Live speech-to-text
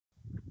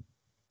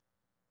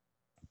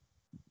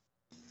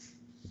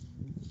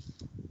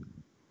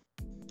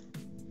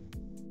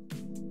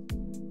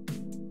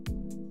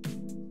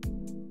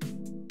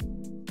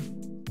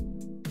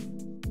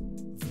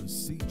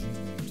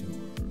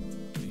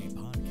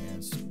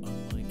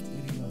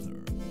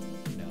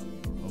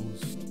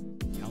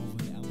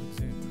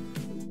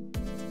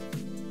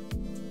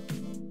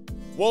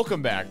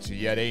Welcome back to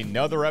yet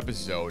another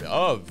episode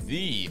of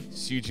the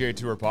CJ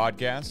Tour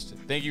Podcast.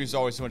 Thank you as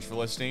always so much for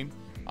listening.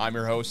 I'm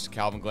your host,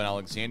 Calvin Glenn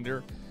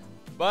Alexander.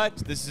 But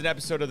this is an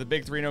episode of the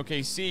Big Three in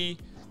OKC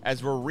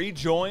as we're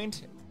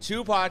rejoined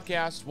 2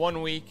 podcasts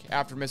 1 week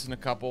after missing a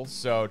couple.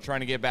 So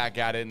trying to get back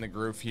at it in the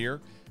groove here.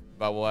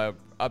 But we'll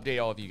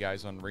update all of you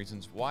guys on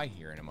reasons why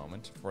here in a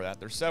moment. For that,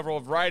 there's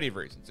several variety of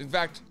reasons. In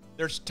fact,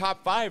 there's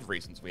top 5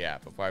 reasons we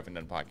have if I haven't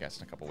done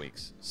podcasts in a couple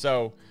weeks.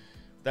 So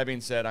that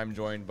being said, I'm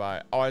joined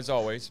by, as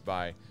always,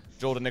 by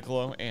Joel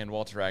DeNicolo and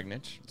Walter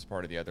Agnich. It's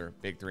part of the other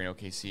Big Three in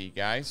OKC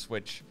guys,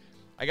 which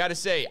I got to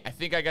say, I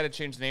think I got to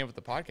change the name of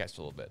the podcast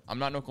a little bit. I'm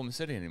not in Oklahoma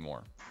City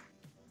anymore.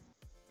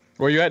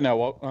 Where you at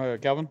now,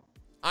 Calvin?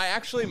 I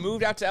actually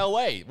moved out to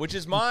LA, which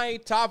is my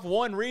top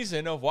 1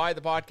 reason of why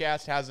the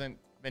podcast hasn't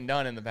been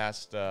done in the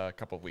past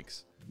couple of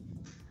weeks.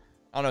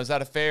 I don't know. Is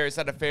that a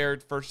fair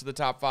first of the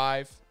top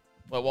 5?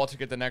 Let Walter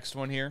get the next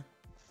one here.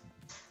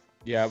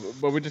 Yeah,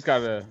 but we just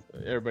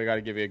everybody got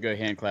to give you a good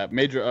hand clap.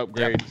 Major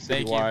upgrade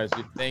city-wise.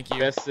 Thank you.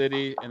 Best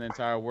city in the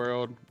entire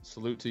world.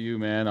 Salute to you,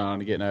 man, on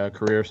getting a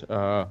career.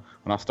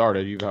 When I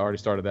started, you've already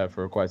started that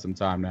for quite some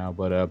time now.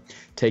 But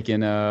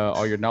taking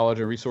all your knowledge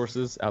and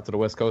resources out to the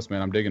West Coast,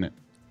 man, I'm digging it.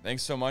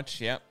 Thanks so much.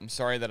 Yeah, I'm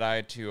sorry that I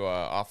had to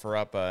offer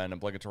up an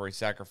obligatory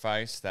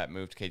sacrifice that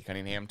moved Cade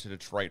Cunningham to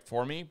Detroit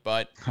for me.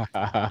 But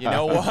you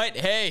know what?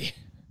 Hey,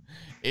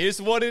 it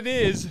is what it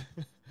is.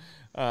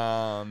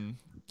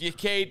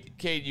 Cade,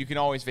 you can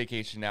always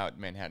vacation out at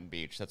Manhattan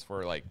Beach. That's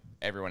where, like,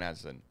 everyone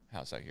has a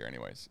house out here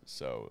anyways.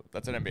 So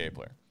that's an NBA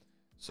player.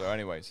 So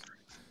anyways,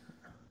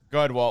 go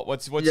ahead, Walt.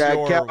 What's one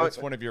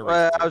of your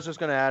reasons? I was just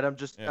going to add, I'm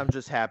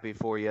just happy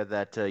for you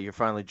that you're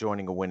finally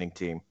joining a winning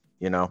team,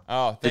 you know?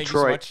 Oh, thank you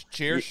so much.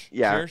 Cheers.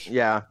 Cheers.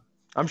 Yeah.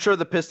 I'm sure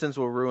the Pistons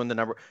will ruin the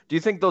number. Do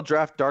you think they'll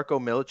draft Darko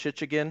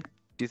Milicic again?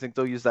 Do you think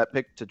they'll use that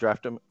pick to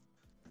draft him?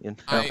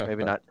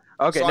 Maybe not.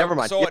 Okay, so never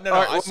mind. So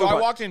I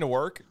walked into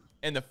work.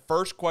 And the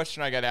first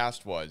question I got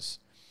asked was,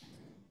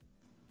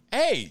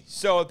 hey,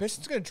 so the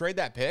Pistons going to trade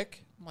that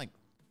pick? I'm like,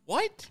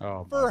 what?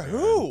 Oh, for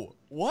who?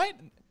 What?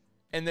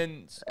 And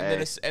then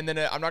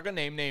I'm not going to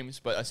name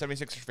names, but a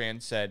 76ers fan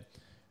said,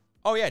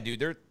 oh, yeah, dude,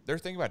 they're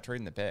thinking about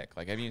trading the pick.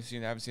 Like, haven't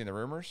seen the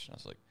rumors? I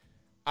was like,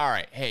 all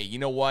right, hey, you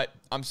know what?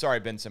 I'm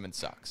sorry Ben Simmons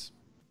sucks.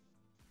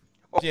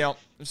 You know,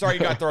 I'm sorry you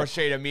got to throw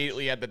shade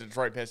immediately at the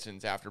Detroit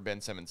Pistons after Ben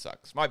Simmons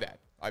sucks. My bad.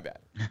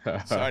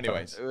 So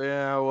anyways.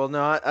 Yeah, well,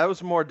 no, I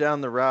was more down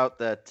the route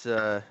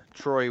that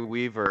Troy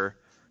Weaver,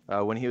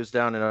 when he was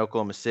down in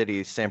Oklahoma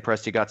City, Sam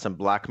Presti got some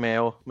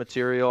blackmail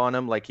material on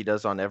him like he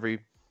does on every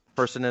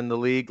person in the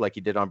league, like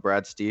he did on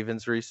Brad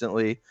Stevens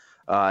recently,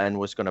 and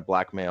was going to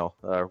blackmail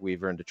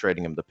Weaver into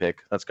trading him the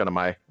pick. That's kind of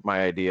my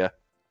idea.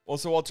 Well,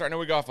 so Walter, I know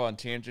we go off on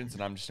tangents,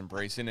 and I'm just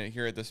embracing it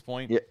here at this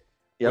point. Yeah.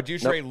 Yep. Would you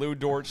trade Lou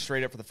Dort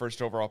straight up for the first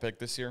overall pick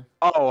this year?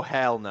 Oh,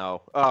 hell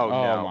no. Oh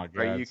no. My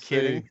God. Are you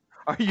kidding?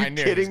 Are you kidding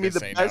kidding me?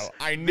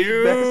 I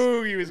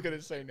knew he was going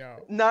to say no.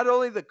 Not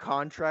only the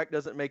contract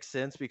doesn't make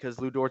sense because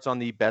Lou Dort's on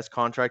the best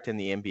contract in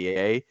the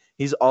NBA,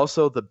 he's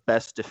also the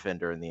best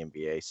defender in the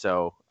NBA.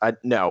 So,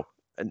 no,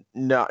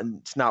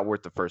 it's not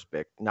worth the first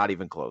pick. Not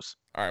even close.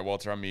 All right,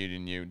 Walter, I'm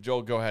muting you.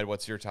 Joel, go ahead.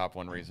 What's your top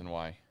 1 reason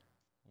why?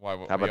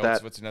 How about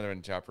that? What's another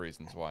one top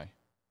reasons why?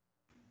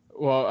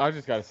 Well, I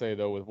just got to say,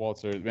 though, with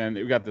Walter, man,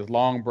 we got this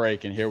long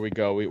break, and here we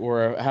go.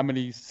 We're how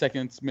many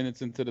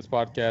minutes into this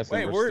podcast?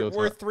 Wait,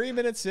 we're 3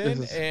 minutes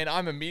in, and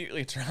I'm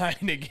immediately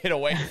trying to get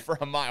away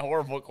from my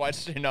horrible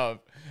question of,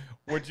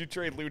 would you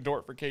trade Lou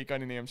Dort for Cade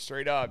Cunningham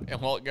straight up?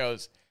 And Walt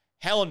goes,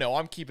 hell no,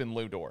 I'm keeping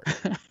Lou Dort.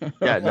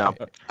 Yeah, no.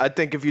 I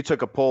think if you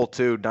took a poll,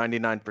 too,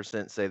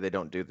 99% say they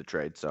don't do the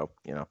trade. So,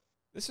 you know,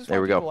 this is why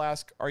people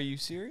ask, are you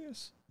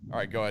serious? All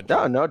right, go ahead.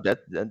 No,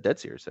 dead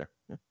serious there.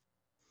 Yeah.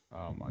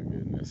 Oh, my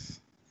goodness.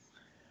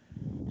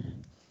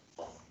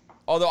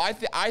 Although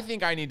I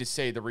think I need to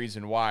say the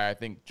reason why I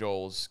think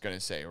Joel's going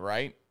to say,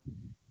 right?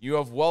 You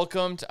have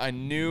welcomed a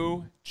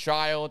new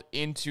child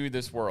into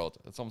this world.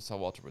 That's almost how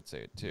Walter would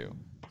say it, too.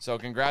 So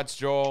congrats,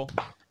 Joel.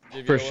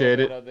 Appreciate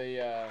it. Of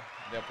the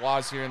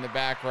applause here in the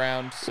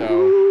background.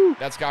 So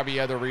that's got to be the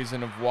other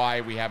reason of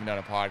why we haven't done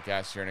a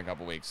podcast here in a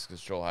couple weeks,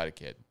 because Joel had a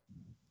kid.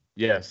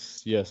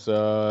 Yes.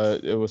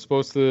 It was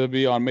supposed to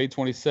be on May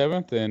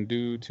 27th, and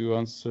due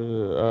to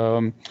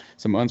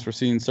some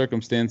unforeseen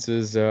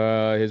circumstances,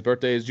 his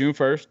birthday is June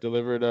 1st,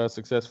 delivered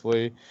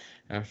successfully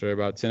after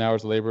about 10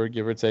 hours of labor,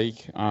 give or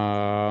take.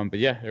 But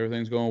yeah,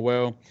 everything's going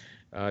well.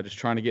 Just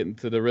trying to get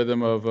into the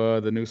rhythm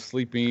of the new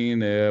sleeping,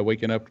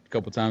 waking up a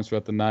couple times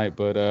throughout the night.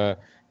 But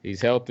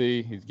he's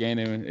healthy. He's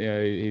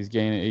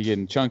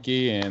getting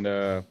chunky,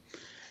 and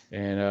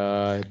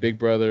big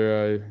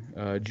brother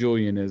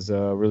Julian is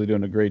really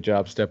doing a great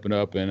job stepping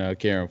up and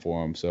caring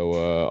for him. So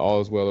all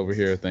is well over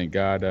here, thank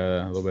God.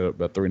 A little bit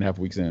about 3.5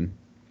 weeks in.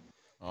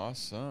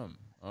 Awesome.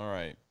 All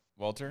right,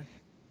 Walter,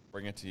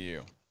 bring it to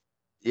you.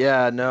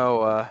 Yeah,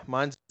 no,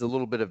 mine's a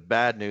little bit of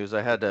bad news.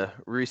 I had a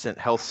recent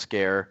health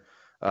scare.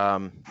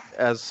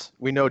 As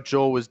we know,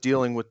 Joel was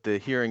dealing with the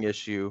hearing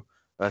issue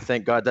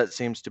Thank God that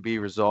seems to be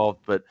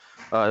resolved. But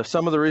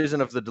some of the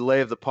reason of the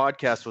delay of the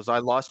podcast was I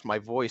lost my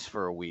voice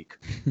for a week.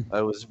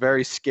 It was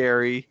very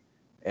scary.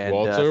 And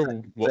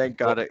Walter, thank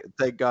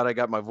God I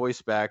got my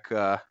voice back.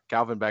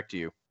 Calvin, back to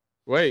you.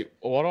 wait,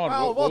 hold on.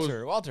 Well,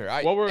 Walter,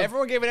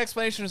 everyone gave an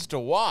explanation as to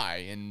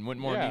why and went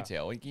more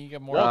detail. Can you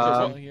get more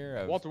Walter, detail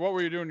here? Walter, what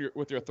were you doing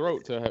with your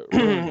throat to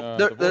ruin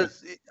the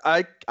voice?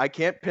 I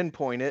can't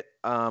pinpoint it.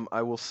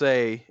 I will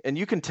say, and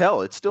you can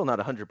tell it's still not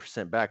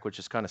 100% back, which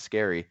is kind of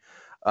scary.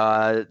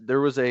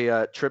 There was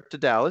a trip to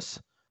Dallas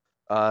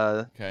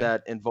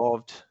that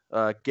involved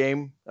not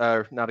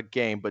a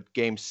game, but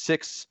game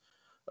 6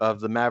 of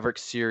the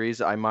Mavericks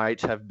series. I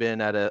might have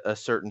been at a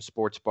certain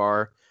sports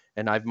bar,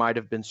 and I might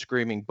have been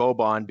screaming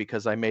Boban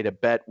because I made a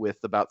bet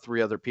with about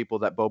 3 other people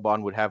that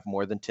Boban would have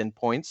more than 10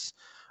 points,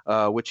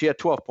 which he had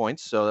 12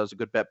 points, so that was a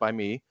good bet by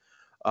me.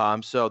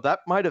 So that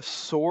might have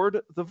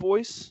soared the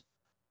voice.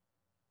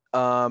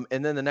 And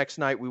then the next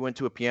night we went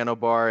to a piano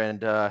bar,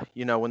 and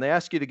when they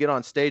ask you to get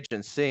on stage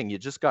and sing, you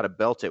just got to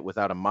belt it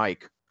without a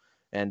mic.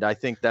 And I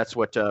think that's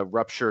what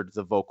ruptured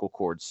the vocal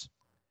cords.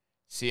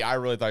 See, I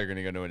really thought you were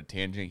going to go into a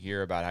tangent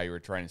here about how you were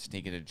trying to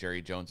sneak into Jerry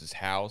Jones's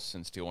house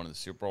and steal one of the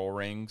Super Bowl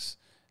rings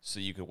so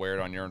you could wear it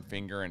on your own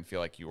finger and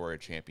feel like you were a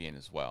champion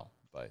as well.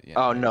 But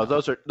no,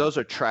 those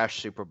are trash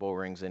Super Bowl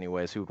rings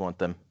anyways. Who would want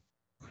them?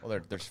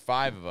 Well, there's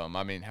 5 of them.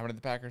 I mean, how many did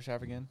the Packers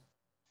have again?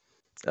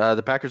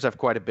 The Packers have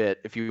quite a bit.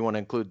 If you want to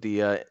include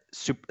the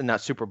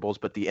not Super Bowls,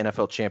 but the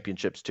NFL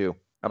championships too.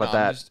 How about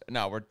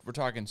that? We're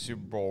talking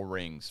Super Bowl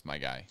rings, my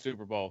guy.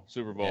 Super Bowl.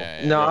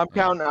 Yeah, no, I'm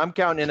counting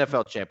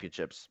NFL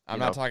championships. I'm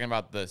not talking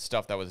about the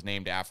stuff that was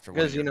named after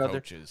one of your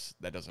coaches.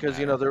 That doesn't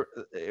matter.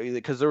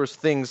 Because there was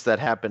things that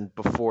happened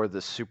before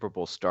the Super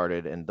Bowl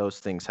started, and those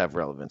things have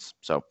relevance.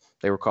 So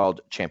they were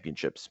called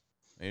championships.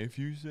 If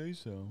you say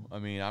so. I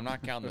mean, I'm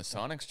not counting the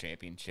Sonics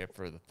championship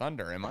for the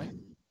Thunder, am I?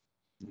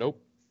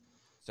 Nope.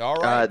 So all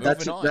right,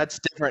 that's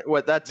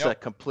different. That's a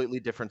completely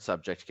different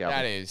subject,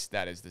 Calvin.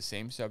 That is the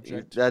same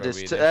subject. That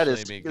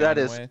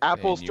is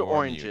apples to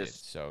oranges. Muted,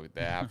 so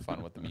they have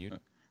fun with the mute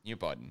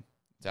button.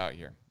 It's out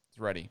here. It's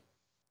ready.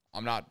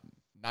 I'm not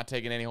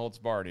taking any holds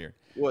barred here.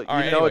 Well,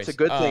 it's a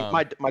good thing.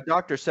 My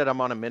doctor said I'm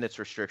on a minutes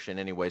restriction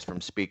anyways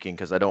from speaking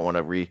because I don't want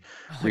to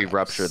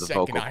re-rupture the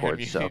vocal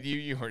cords. So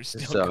you are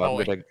still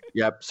going.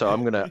 So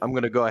I'm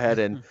gonna go ahead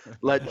and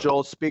let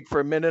Joel speak for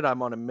a minute.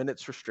 I'm on a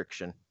minutes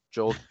restriction.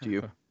 Joel, to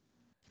you.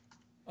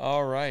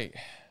 All right.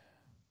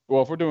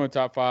 Well, if we're doing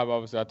top 5,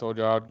 obviously I told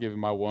you I'll give you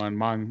my one.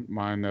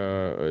 Mine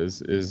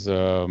is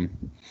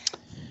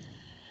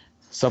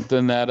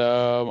something that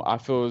I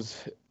feel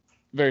is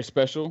very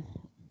special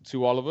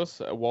to all of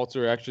us.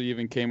 Walter actually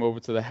even came over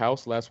to the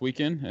house last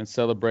weekend and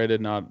celebrated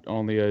not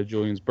only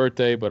Julian's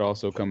birthday, but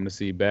also coming to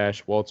see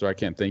Bash. Walter, I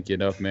can't thank you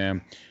enough,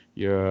 man.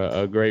 You're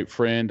a great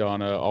friend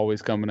on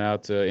always coming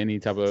out to any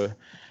type of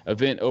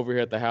event over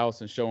here at the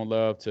house and showing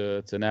love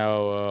to now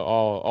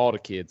all the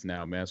kids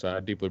now, man. So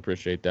I deeply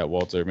appreciate that,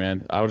 Walter,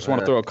 man. I just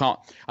want to throw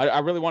I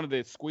really wanted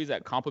to squeeze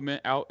that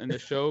compliment out in the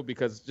show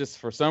because just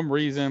for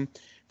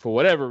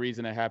whatever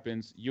reason it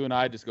happens, you and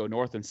I just go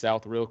north and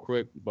south real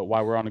quick. But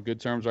while we're on good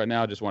terms right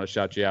now, I just want to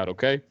shout you out,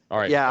 okay? All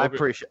right. Yeah, I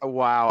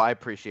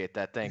appreciate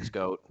that. Thanks,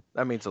 Goat.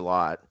 That means a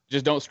lot.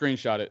 Just don't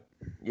screenshot it.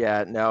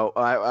 Yeah, no.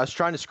 I was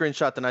trying to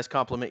screenshot the nice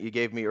compliment you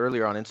gave me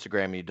earlier on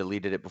Instagram, and you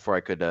deleted it before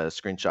I could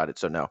screenshot it.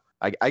 So no,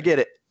 I get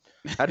it.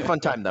 Had a fun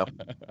time though.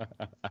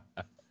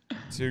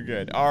 Too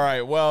good. All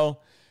right.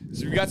 Well,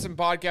 so we got some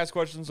podcast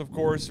questions, of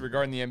course,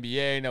 regarding the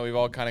NBA. Now we've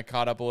all kind of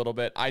caught up a little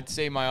bit. I'd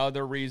say my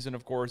other reason,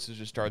 of course, is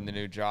just starting the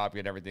new job,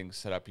 get everything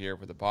set up here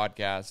for the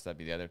podcast. That'd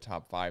be the other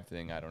top 5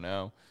 thing. I don't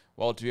know.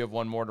 Well, do you have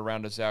one more to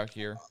round us out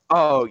here?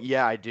 Oh,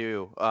 yeah, I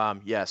do.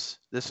 Yes,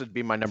 this would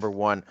be my number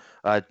 1.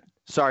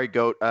 Sorry,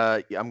 Goat.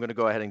 I'm going to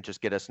go ahead and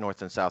just get us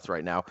north and south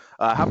right now.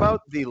 How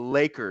about the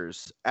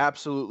Lakers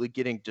absolutely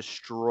getting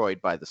destroyed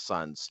by the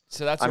Suns?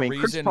 So that's the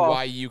reason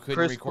why you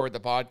couldn't record the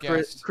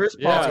podcast? Chris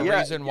Paul, that's the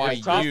reason why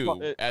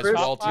you, as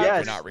Walter,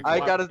 could not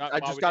record. I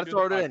just got to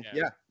throw it in.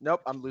 Yeah.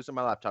 Nope, I'm losing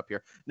my laptop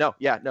here. No.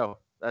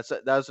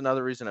 That was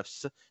another reason of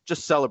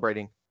just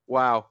celebrating.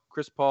 Wow,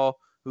 Chris Paul,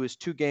 who is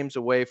 2 games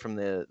away from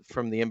the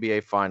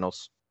NBA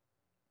Finals,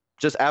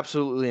 just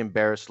absolutely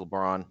embarrassed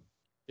LeBron.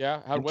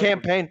 Yeah, How'd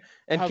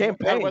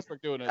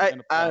Westbrook do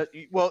it?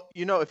 Well,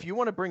 if you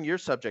want to bring your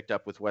subject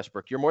up with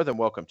Westbrook, you're more than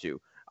welcome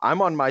to.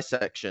 I'm on my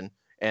section,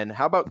 and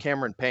how about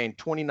Cameron Payne,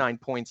 29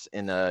 points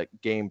in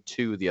game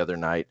 2 the other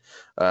night?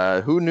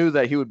 Who knew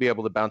that he would be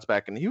able to bounce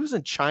back? And he was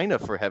in China,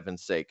 for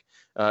heaven's sake,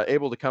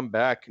 able to come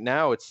back.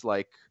 Now it's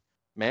like,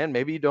 man,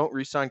 maybe you don't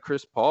re-sign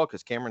Chris Paul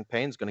because Cameron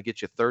Payne's going to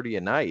get you 30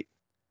 a night.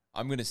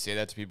 I'm going to say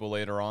that to people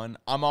later on.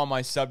 I'm on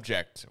my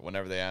subject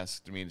whenever they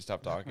ask me to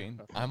stop talking.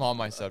 I'm on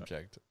my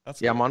subject.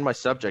 I'm on my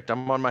subject.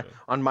 I'm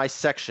on my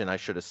section, I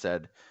should have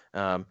said.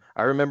 I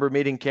remember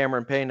meeting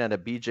Cameron Payne at a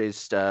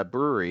BJ's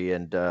brewery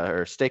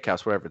or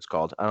steakhouse, whatever it's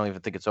called. I don't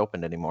even think it's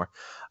open anymore.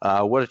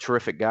 What a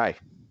terrific guy.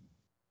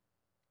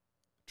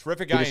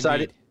 Terrific guy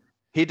indeed.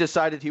 He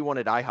decided he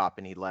wanted IHOP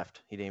and he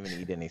left. He didn't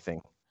even eat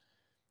anything.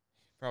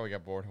 Probably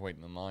got bored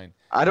waiting in line.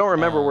 I don't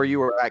remember where you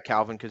were at,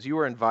 Calvin, because you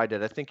were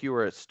invited. I think you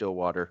were at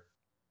Stillwater.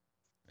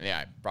 Yeah,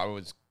 I probably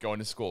was going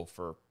to school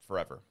for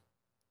forever.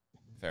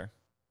 Fair.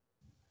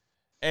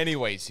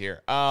 Anyways,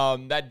 here,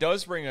 that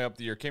does bring up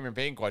your Cameron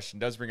Payne question.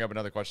 Does bring up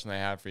another question that I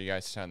have for you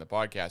guys to on the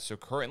podcast. So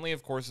currently,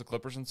 of course, the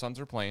Clippers and Suns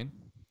are playing.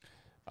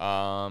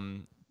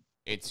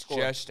 It's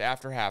just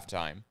after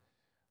halftime.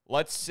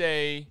 Let's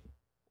say,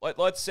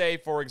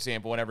 for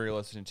example, whenever you're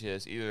listening to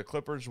this, either the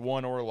Clippers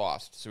won or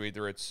lost. So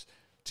either it's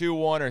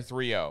 2-1 or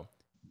 3-0.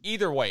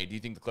 Either way, do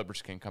you think the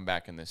Clippers can come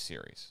back in this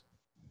series?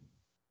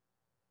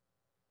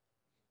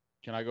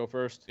 Can I go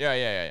first?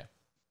 Yeah.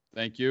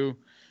 Thank you.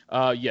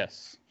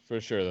 Yes,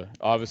 for sure.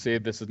 Obviously,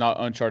 this is not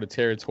uncharted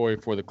territory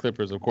for the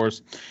Clippers. Of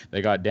course,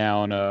 they got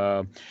down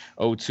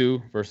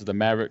 0-2 versus the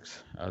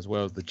Mavericks, as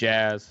well as the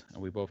Jazz,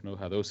 and we both know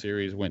how those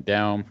series went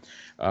down.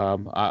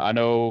 I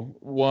know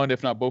one,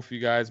 if not both of you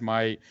guys,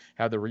 might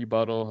have the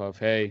rebuttal of,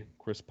 hey,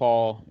 Chris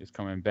Paul is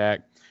coming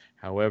back.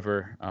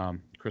 However,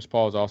 Chris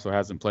Paul also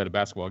hasn't played a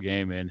basketball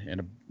game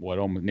in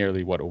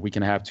nearly a week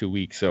and a half, 2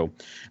 weeks. So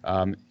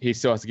he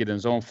still has to get in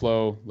his own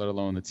flow, let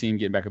alone the team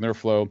getting back in their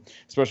flow.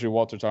 Especially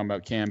Walter talking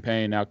about Cam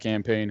Payne. Now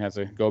Cam Payne has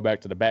to go back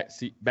to the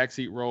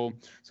backseat role.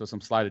 So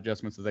some slight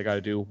adjustments that they got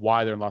to do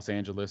while they're in Los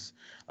Angeles.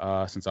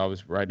 Since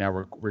right now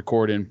we're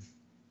recording.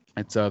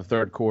 It's the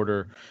third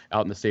quarter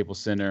out in the Staples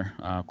Center,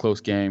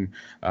 close game.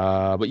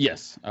 But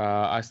yes,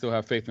 I still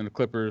have faith in the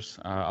Clippers.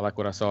 I like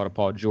what I saw to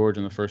Paul George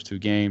in the first two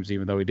games,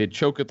 even though he did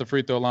choke at the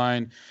free throw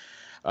line.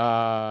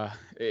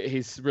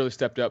 He's really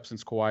stepped up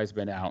since Kawhi's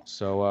been out.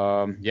 So,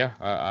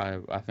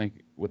 I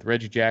think with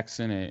Reggie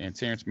Jackson and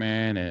Terrence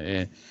Mann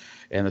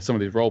and some of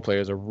these role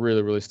players are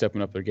really, really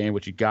stepping up their game,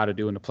 which you got to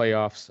do in the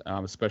playoffs,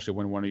 especially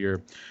when one of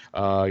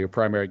your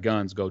primary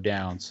guns go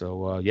down.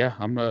 So,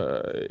 I'm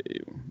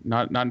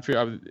not in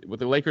fear. With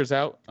the Lakers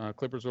out,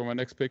 Clippers were my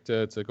next pick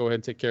to go ahead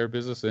and take care of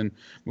business and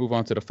move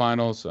on to the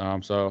finals.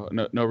 So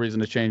no reason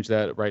to change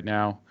that right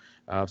now.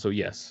 So,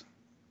 yes,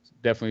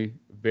 definitely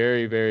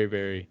very, very,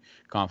 very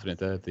confident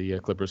that the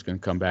Clippers can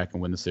come back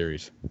and win the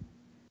series.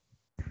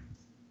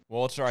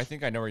 Well, sir, I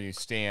think I know where you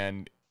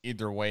stand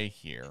either way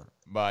here,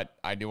 but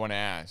I do want to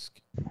ask,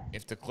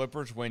 if the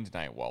Clippers win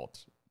tonight,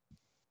 Walt,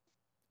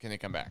 can they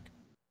come back?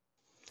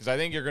 Because I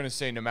think you're going to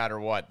say no matter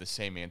what, the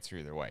same answer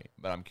either way,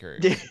 but I'm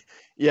curious.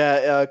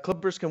 Yeah,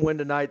 Clippers can win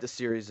tonight. The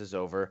series is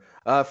over.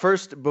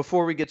 First,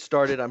 before we get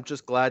started, I'm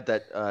just glad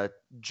that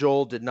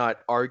Joel did not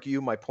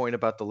argue my point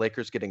about the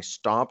Lakers getting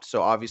stomped,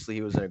 so obviously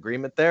he was in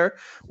agreement there.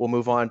 We'll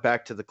move on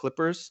back to the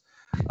Clippers.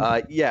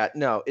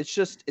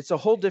 It's a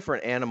whole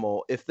different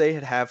animal. If they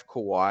have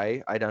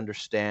Kawhi, I'd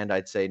understand.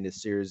 I'd say the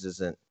series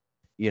isn't,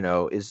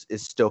 is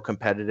still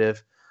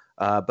competitive.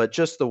 But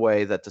just the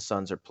way that the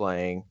Suns are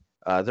playing,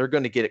 they're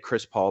going to get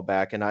Chris Paul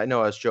back. And I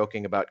know I was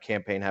joking about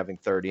Cam Payne having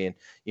 30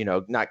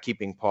 and, not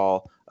keeping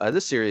Paul.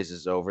 This series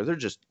is over.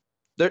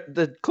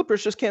 The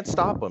Clippers just can't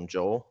stop them,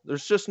 Joel.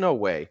 There's just no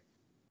way.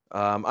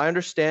 I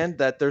understand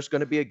that there's going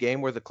to be a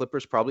game where the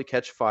Clippers probably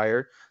catch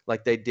fire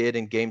like they did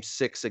in Game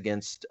 6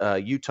 against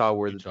Utah,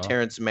 where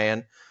Terrence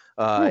Mann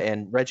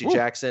and Reggie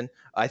Jackson,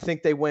 I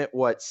think they went,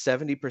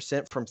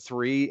 70% from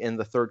three in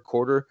the third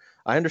quarter.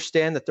 I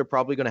understand that they're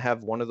probably going to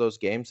have one of those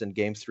games in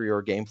Game 3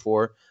 or Game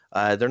 4.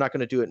 They're not going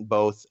to do it in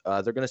both.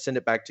 They're going to send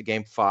it back to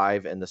Game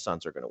 5, and the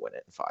Suns are going to win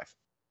it in 5.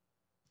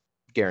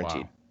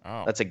 Guaranteed.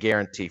 Wow. Oh. That's a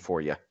guarantee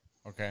for you.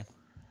 Okay.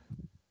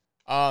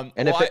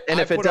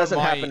 If it doesn't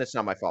happen, it's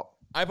not my fault.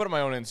 I put on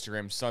my own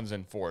Instagram, Suns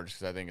and Forge,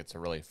 because I think it's a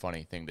really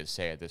funny thing to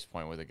say at this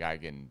point with a guy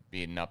getting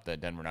beaten up the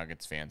Denver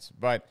Nuggets fans.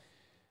 But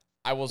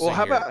I will say,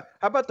 how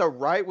about the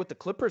right with the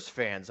Clippers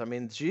fans? I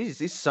mean, geez,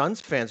 these Suns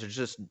fans are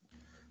just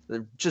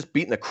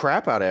beating the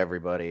crap out of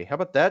everybody. How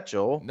about that,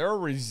 Joel? They're a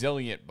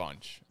resilient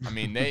bunch. I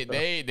mean,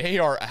 they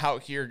are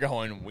out here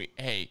going,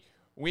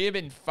 we have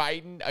been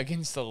fighting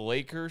against the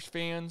Lakers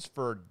fans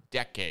for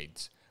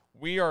decades.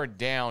 We are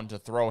down to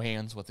throw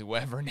hands with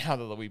whoever now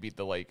that we beat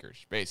the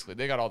Lakers. Basically,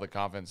 they got all the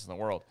confidence in the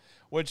world,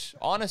 which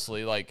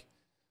honestly,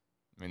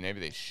 maybe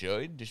they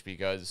should, just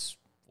because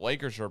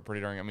Lakers are pretty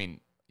darn. I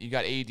mean, you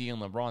got AD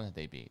and LeBron that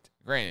they beat.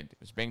 Granted,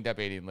 it was banged up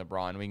AD and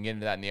LeBron. We can get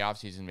into that in the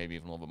offseason, maybe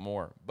even a little bit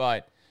more.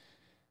 But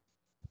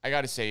I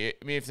got to say,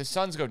 if the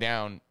Suns go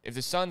up,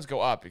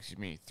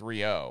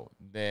 3-0,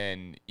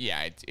 then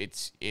yeah,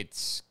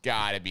 it's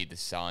got to be the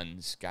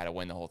Suns, got to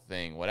win the whole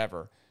thing,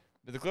 whatever.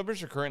 But the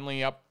Clippers are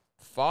currently up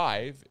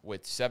 5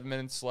 with 7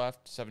 minutes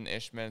left,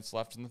 7-ish minutes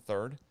left in the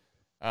third.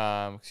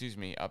 Up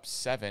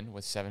 7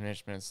 with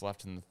 7-ish minutes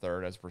left in the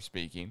third as we're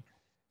speaking.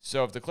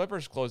 So if the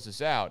Clippers close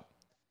this out,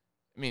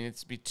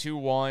 it's be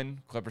 2-1.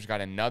 Clippers got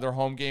another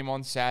home game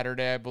on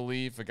Saturday, I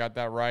believe, if I got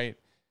that right,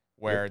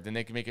 where then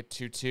they can make it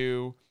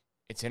 2-2.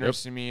 It's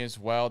interesting to me as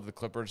well that the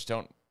Clippers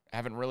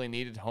haven't really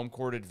needed home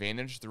court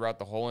advantage throughout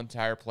the whole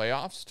entire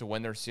playoffs to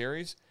win their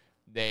series.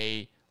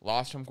 They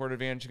lost home court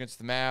advantage against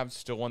the Mavs,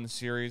 still won the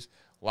series.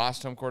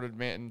 Lost home court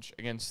advantage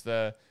against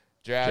the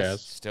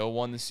Jazz, still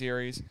won the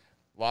series.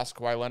 Lost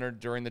Kawhi Leonard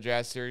during the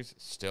Jazz series,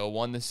 still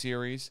won the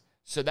series.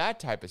 So that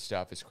type of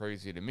stuff is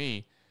crazy to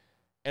me.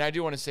 And I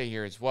do want to say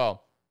here as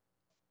well,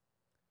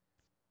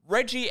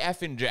 Reggie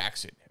effing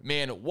Jackson,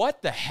 man,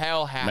 what the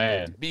hell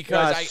happened? Man.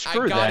 Because I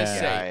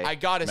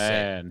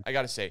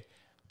gotta say,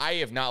 I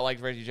have not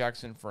liked Reggie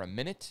Jackson for a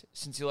minute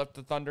since he left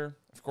the Thunder.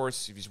 Of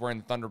course, if he's wearing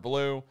the Thunder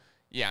blue,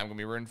 yeah, I'm gonna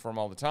be rooting for him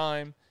all the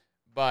time.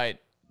 But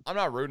I'm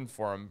not rooting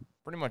for him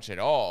pretty much at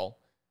all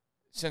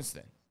since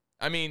then.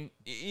 I mean,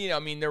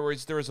 there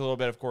was a little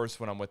bit, of course,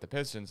 when I'm with the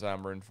Pistons that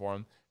I'm rooting for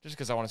him, just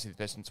because I want to see the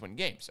Pistons win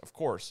games, of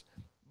course.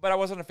 But I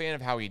wasn't a fan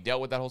of how he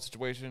dealt with that whole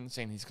situation,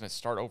 saying he's going to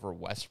start over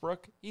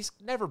Westbrook. He's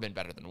never been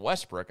better than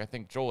Westbrook. I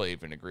think Joel will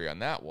even agree on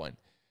that one.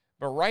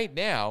 But right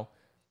now,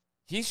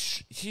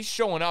 he's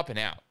showing up and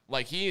out.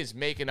 Like, he is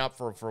making up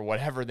for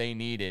whatever they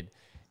needed.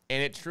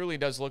 And it truly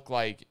does look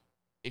like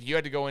if you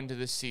had to go into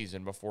this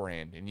season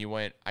beforehand and you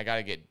went, I got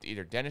to get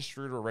either Dennis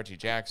Schroeder or Reggie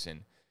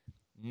Jackson,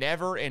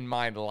 never in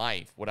my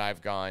life would I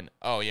have gone,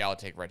 oh, yeah, I'll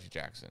take Reggie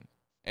Jackson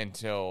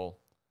until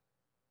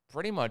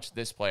pretty much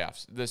this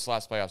last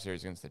playoff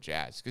series against the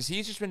Jazz. Because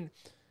he's just been,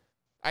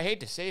 I hate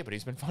to say it, but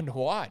he's been fun to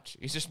watch.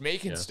 He's just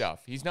making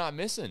stuff. He's not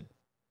missing.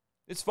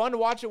 It's fun to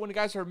watch it when the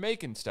guys are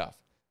making stuff.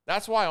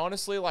 That's why,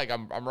 honestly, like,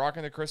 I'm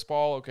rocking the Chris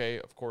Paul. Okay,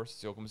 of course,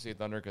 it's the Oklahoma City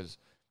Thunder because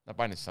I'm not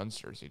buying a Suns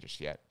jersey just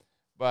yet.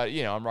 But,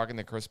 I'm rocking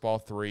the Chris Paul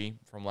 3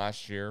 from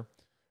last year,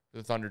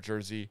 the Thunder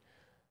jersey.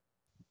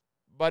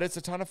 But it's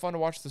a ton of fun to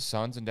watch the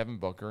Suns and Devin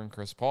Booker and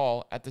Chris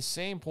Paul. At the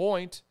same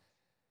point,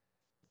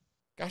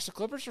 gosh, the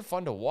Clippers are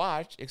fun to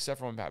watch, except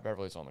for when Pat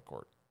Beverly's on the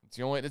court. That's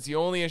the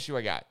only issue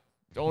I got.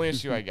 The only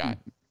issue I got.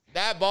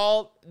 That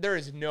ball, there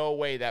is no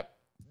way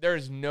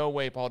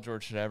Paul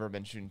George should have ever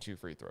been shooting 2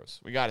 free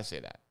throws. We got to say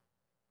that.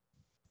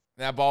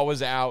 That ball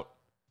was out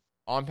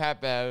on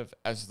Pat Bev,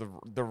 as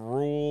the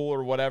rule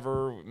or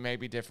whatever may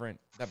be different.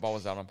 That ball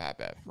was out on Pat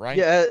Bev, right?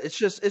 Yeah,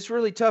 it's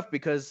really tough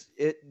because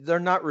they're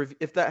not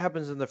if that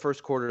happens in the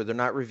first quarter, they're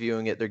not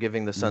reviewing it. They're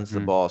giving the Suns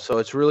the ball, so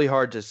it's really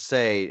hard to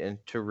say and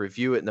to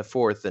review it in the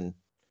fourth, and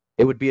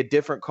it would be a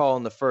different call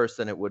in the first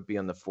than it would be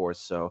on the fourth.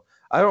 So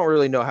I don't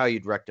really know how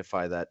you'd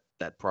rectify that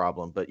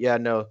problem. But yeah,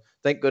 no,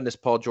 thank goodness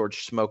Paul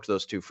George smoked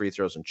those 2 free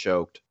throws and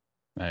choked.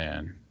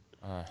 Man.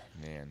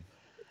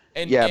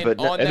 And yeah, but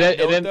on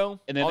that note,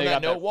 they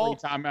got that free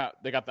timeout.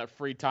 They got that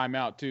free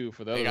timeout too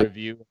for the other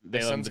review.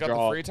 The Suns got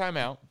the free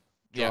timeout.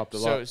 Yeah.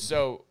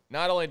 So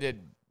not only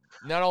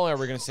are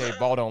we going to say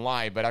ball don't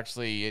lie, but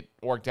actually it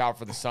worked out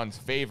for the Suns'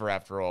 favor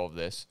after all of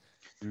this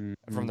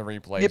from the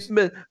replays.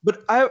 Yeah,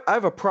 but I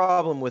have a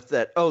problem with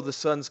that. Oh, the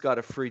Suns got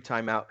a free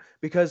timeout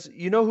because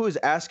you know who was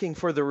asking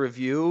for the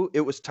review?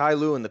 It was Ty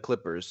Lue and the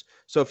Clippers.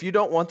 So if you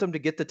don't want them to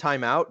get the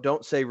timeout,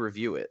 don't say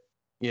review it.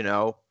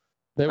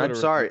 I'm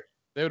sorry.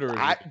 They would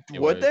have.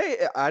 Would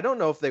they? I don't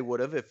know if they would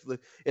have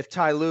if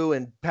Ty Lue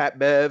and Pat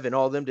Bev and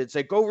all of them did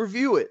say go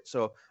review it.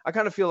 So I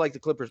kind of feel like the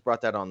Clippers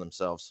brought that on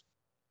themselves.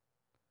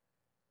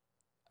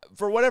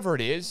 For whatever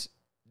it is,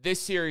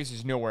 this series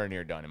is nowhere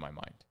near done in my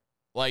mind.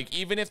 Like,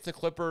 even if the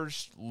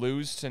Clippers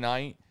lose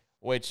tonight,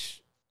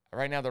 which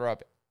right now they're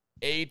up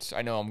 8.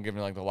 I know I'm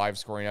giving like the live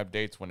scoring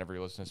updates whenever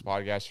you listen to this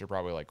podcast. You're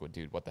probably like, well,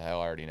 dude, what the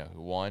hell? I already know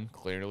who won.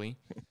 Clearly.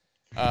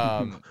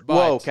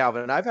 Whoa,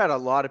 Calvin, I've had a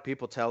lot of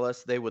people tell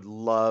us they would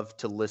love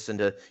to listen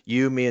to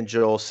you, me, and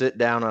Joel sit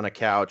down on a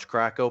couch,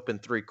 crack open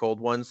 3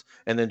 cold ones,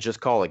 and then just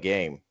call a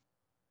game.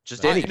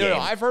 Just any game. No,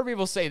 I've heard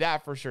people say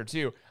that for sure,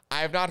 too. I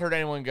have not heard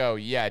anyone go,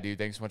 yeah, dude,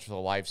 thanks so much for the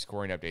live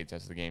scoring updates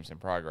as the game's in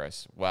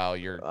progress. Well,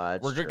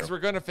 we're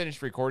going to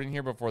finish recording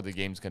here before the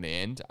game's going to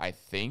end, I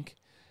think.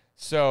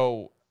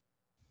 So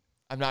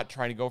I'm not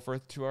trying to go for a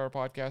 2-hour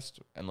podcast,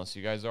 unless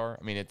you guys are.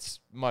 I mean, it's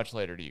much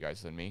later to you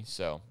guys than me,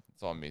 so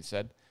that's all I'm being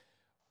said.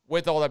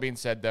 With all that being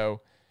said,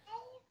 though,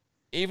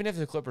 even if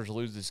the Clippers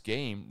lose this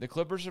game, the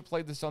Clippers have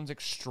played the Suns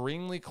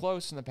extremely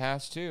close in the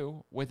past,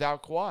 too,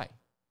 without Kawhi.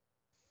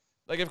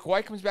 Like, if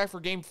Kawhi comes back for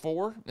Game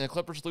 4 and the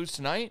Clippers lose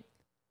tonight,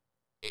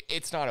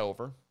 it's not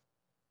over.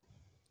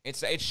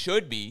 It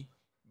should be,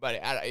 but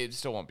it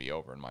still won't be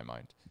over in my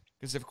mind.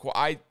 Because if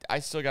Kawhi, I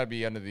still got to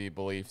be under the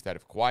belief that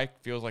if Kawhi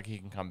feels like he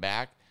can come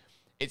back,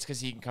 it's because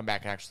he can come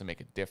back and actually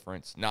make a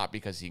difference, not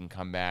because he can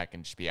come back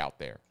and just be out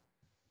there.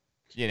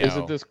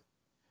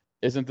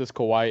 Isn't this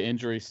Kawhi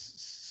injury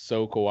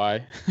so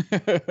Kawhi?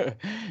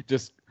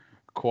 Just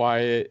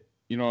quiet,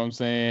 you know what I'm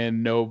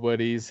saying?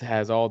 Nobody's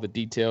has all the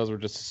details. We're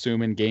just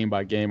assuming game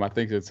by game. I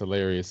think it's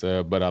hilarious,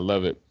 but I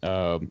love it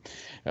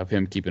of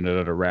him keeping it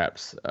under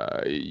wraps.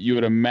 You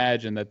would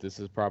imagine that this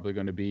is probably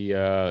going to be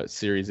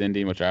series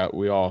ending, which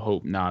we all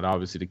hope not,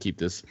 obviously, to keep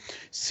this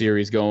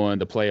series going,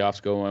 the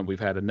playoffs going. We've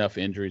had enough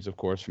injuries, of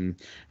course,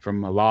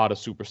 from a lot of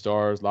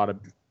superstars, a lot of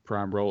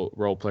prime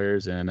role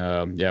players, and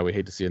we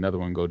hate to see another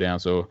one go down.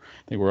 So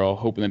I think we're all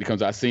hoping that he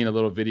comes. I've seen a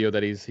little video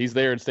that he's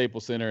there in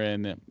Staples Center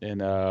and in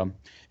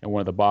one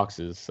of the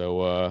boxes.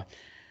 So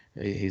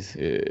he's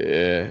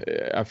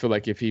I feel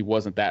like if he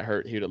wasn't that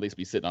hurt, he would at least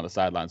be sitting on the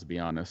sidelines, to be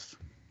honest.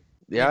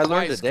 Yeah, I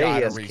learned today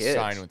he has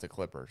resign with the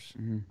Clippers,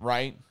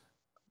 right?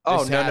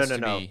 Oh,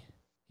 no.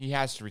 He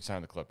has to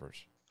resign with the Clippers.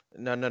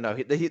 No.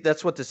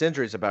 That's what this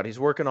injury is about. He's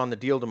working on the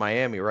deal to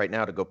Miami right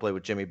now to go play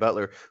with Jimmy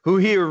Butler, who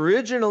he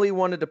originally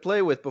wanted to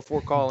play with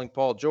before calling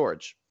Paul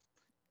George.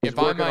 If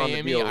I'm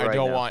Miami,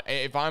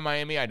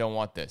 I don't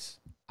want this.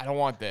 I don't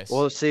want this.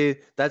 Well, see,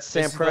 that's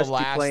Sam This is the Presti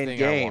last playing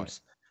thing I want.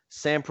 games.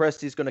 Sam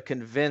Presti's going to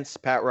convince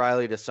Pat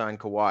Riley to sign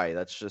Kawhi.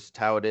 That's just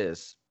how it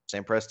is.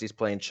 Sam Presti's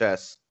playing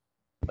chess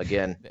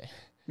again.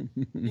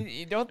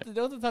 You don't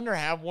the Thunder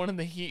have one of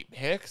the Heat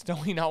picks?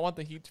 Don't we not want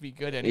the Heat to be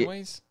good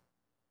anyways?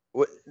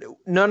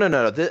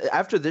 No.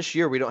 After this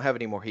year, we don't have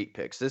any more Heat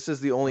picks. This is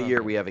the only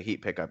year we have a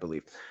Heat pick, I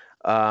believe.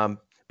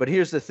 But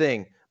here's the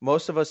thing.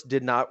 Most of us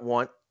did not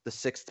want the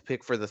 6th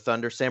pick for the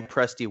Thunder. Sam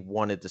Presti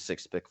wanted the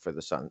 6th pick for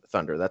the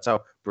Thunder. That's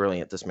how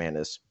brilliant this man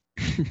is.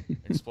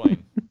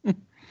 Explain.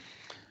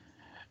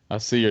 I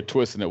see you're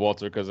twisting it,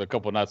 Walter, because a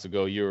couple nights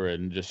ago you were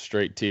in just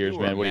straight tears,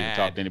 man. Wouldn't even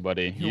talk to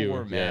anybody. You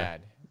were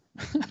mad.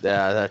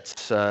 Yeah,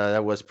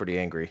 that was pretty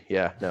angry.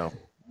 Yeah, no.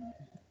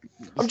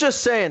 I'm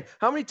just saying,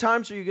 how many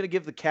times are you going to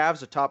give the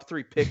Cavs a top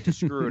 3 pick to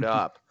screw it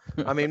up?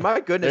 I mean,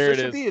 my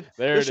goodness,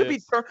 there should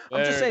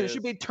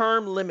be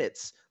term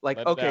limits. Like,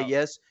 okay,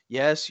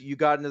 yes, you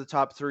got into the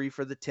top 3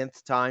 for the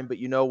 10th time, but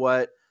you know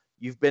what?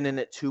 You've been in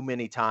it too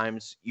many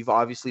times. You've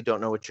obviously don't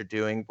know what you're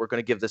doing. We're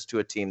going to give this to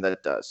a team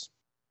that does.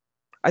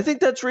 I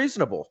think that's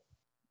reasonable.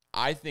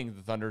 I think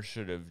the Thunder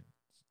should have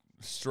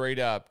straight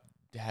up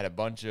had a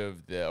bunch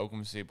of the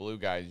Oklahoma City Blue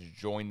guys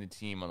join the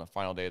team on the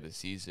final day of the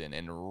season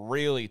and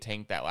really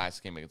tank that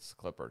last game against the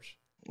Clippers.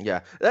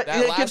 Yeah, that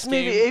gives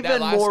me even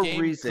more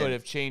reason. Could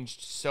have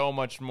changed so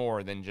much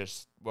more than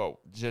just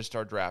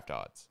our draft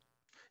odds.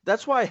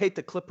 That's why I hate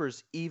the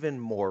Clippers even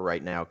more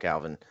right now,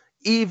 Calvin.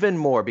 Even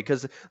more,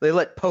 because they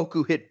let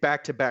Poku hit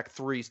back-to-back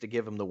threes to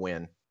give him the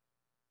win.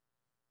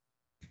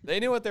 They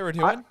knew what they were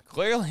doing.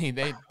 Clearly,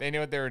 they knew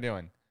what they were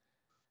doing.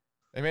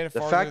 They made it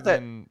farther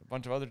than a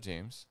bunch of other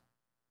teams.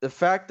 The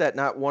fact that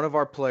not one of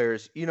our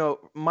players,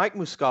 Mike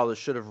Muscala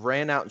should have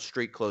ran out in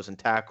street clothes and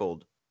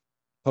tackled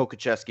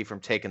Pokuševski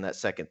from taking that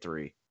second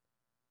 3.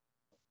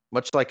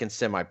 Much like in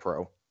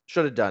semi-pro.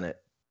 Should have done it.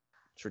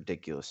 It's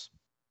ridiculous.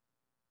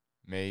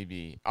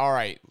 Maybe. All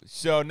right.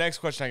 So next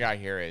question I got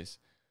here is,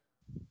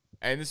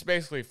 and this is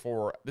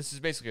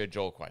basically a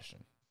Joel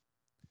question.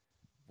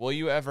 Will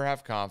you ever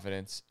have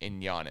confidence in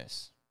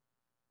Giannis?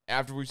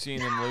 After we've seen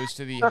him lose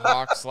to the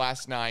Hawks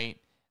last night,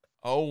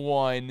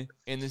 0-1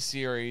 in the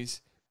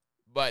series,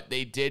 but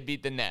they did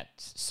beat the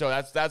Nets. So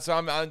that's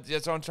what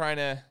I'm trying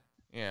to,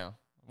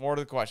 more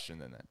to the question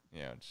than that.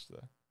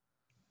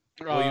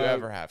 Will you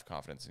ever have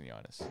confidence in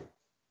Giannis?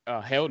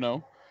 Hell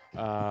no.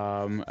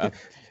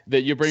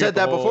 That you bring said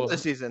that before the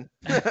season.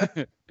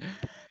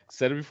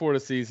 Said it before the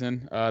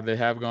season. They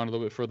have gone a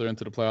little bit further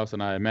into the playoffs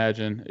than I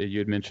imagine. You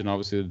had mentioned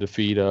obviously the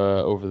defeat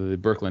over the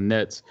Brooklyn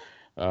Nets.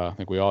 I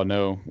think we all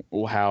know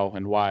how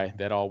and why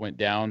that all went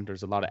down.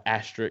 There's a lot of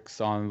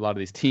asterisks on a lot of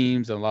these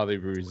teams and a lot of the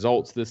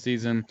results this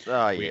season.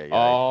 We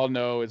all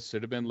know it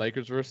should have been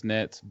Lakers versus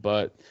Nets,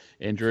 but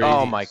injuries.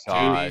 Oh my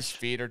God! KD's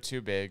feet are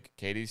too big.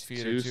 KD's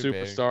feet are too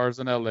big. 2 superstars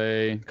in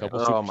LA. Couple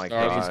superstars.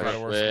 KD's got to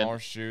wear smaller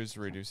shoes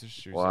to reduce his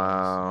shoes.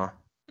 Wow.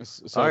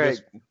 So all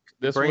right,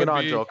 this bring it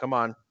on, Joel. Come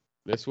on.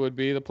 This would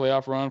be the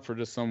playoff run for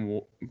just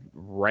some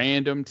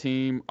random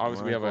team.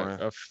 Obviously,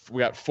 we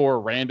got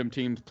 4 random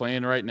teams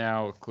playing right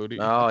now,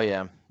 including. Oh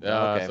yeah.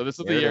 Okay. So this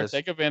is the year.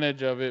 Take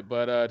advantage of it.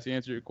 But to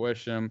answer your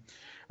question,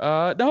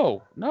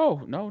 no.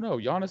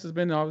 Giannis has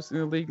been obviously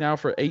in the league now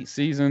for 8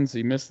 seasons.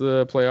 He missed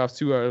the playoffs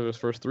 2 out of his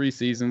first 3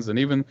 seasons, and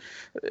even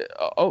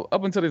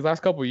up until these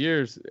last couple of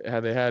years,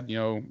 they had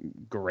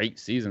great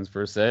seasons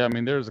per se. I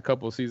mean, there's a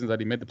couple of seasons that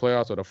he made the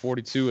playoffs with a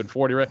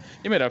 42-40.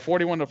 He made a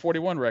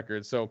 41-41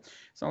 record. So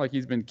it's not like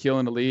he's been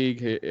killing the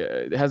league.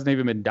 It hasn't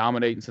even been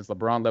dominating since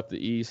LeBron left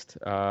the East.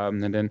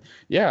 And then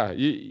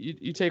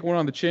you take one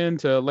on the chin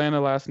to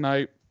Atlanta last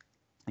night.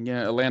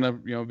 Again, Atlanta,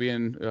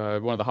 being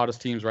one of the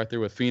hottest teams right there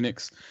with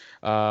Phoenix,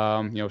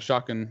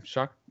 shocking.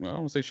 I don't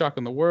want to say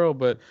shocking the world,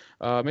 but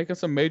making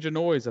some major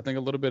noise. I think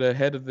a little bit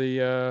ahead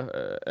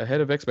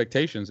of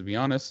expectations, to be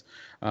honest.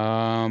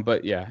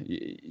 But yeah,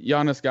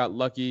 Giannis got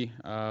lucky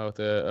with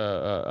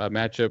a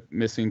matchup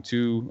missing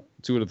two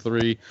of the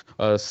 3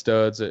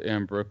 studs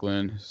in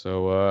Brooklyn.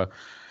 So.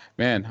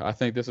 Man, I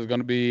think this is going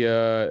to be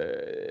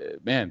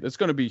it's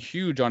going to be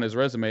huge on his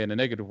resume in a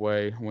negative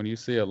way when you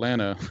see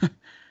Atlanta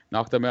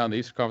knock them out in the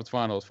Eastern Conference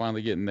Finals,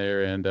 finally getting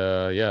there, and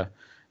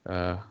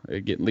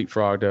getting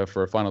leapfrogged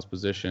for a finals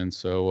position.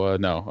 So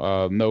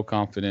no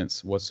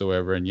confidence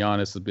whatsoever in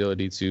Giannis'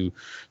 ability to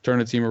turn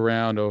the team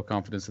around. No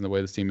confidence in the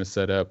way this team is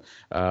set up.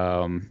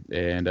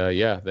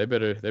 They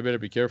better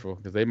be careful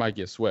because they might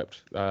get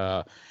swept.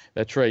 That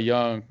Trae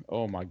Young,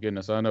 oh my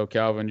goodness! I know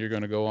Calvin, you're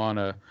going to go on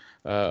a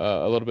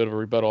little bit of a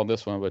rebuttal on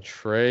this one, but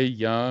Trae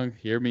Young,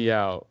 hear me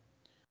out.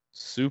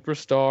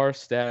 Superstar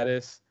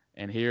status,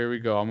 and here we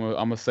go. I'm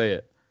gonna say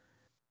it.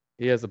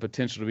 He has the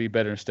potential to be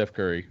better than Steph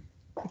Curry.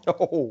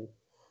 Oh.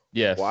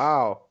 Yes.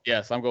 Wow.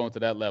 Yes, I'm going to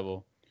that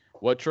level.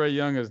 What Trae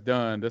Young has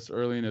done this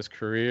early in his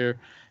career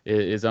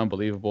is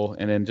unbelievable.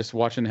 And then just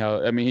watching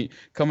how, I mean,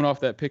 coming off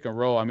that pick and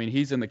roll, I mean,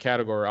 he's in the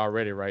category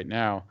already right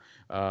now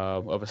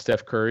of a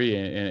Steph Curry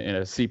and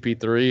a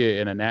CP3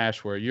 and a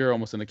Nash, where you're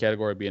almost in the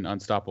category of being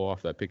unstoppable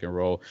off that pick and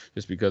roll,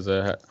 just because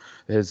of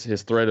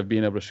his threat of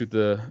being able to shoot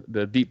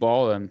the deep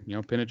ball and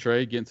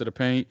penetrate, get into the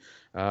paint.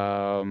 This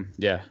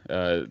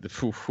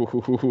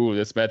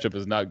matchup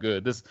is not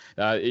good.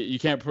 You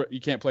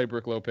can't play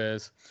Brook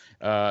Lopez.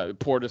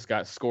 Portis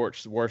got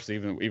scorched worse,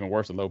 even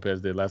worse than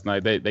Lopez did last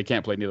night. They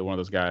can't play neither one of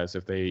those guys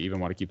if they even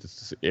want to keep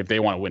this, if they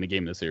want to win a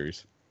game in the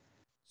series.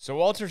 So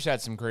Walter's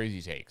had some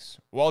crazy takes.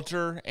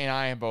 Walter and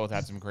I have both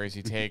had some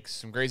crazy takes,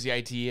 some crazy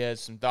ideas,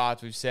 some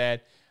thoughts we've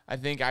said. I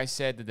think I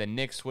said that the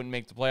Knicks wouldn't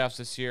make the playoffs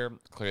this year.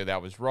 Clearly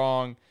that was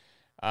wrong.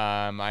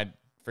 I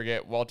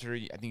forget, Walter,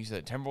 I think you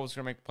said the Timberwolves were going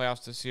to make the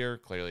playoffs this year.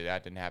 Clearly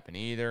that didn't happen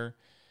either.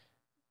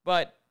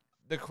 But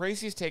the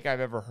craziest take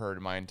I've ever heard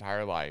in my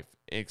entire life,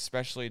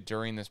 especially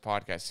during this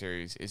podcast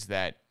series, is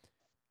that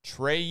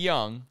Trae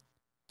Young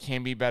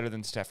can be better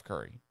than Steph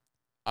Curry.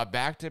 A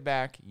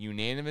back-to-back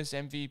unanimous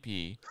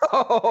MVP,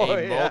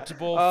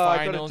 multiple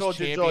finals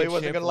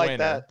championship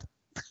winner,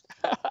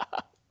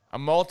 a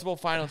multiple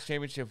finals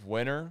championship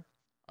winner,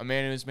 a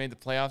man who has made the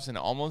playoffs in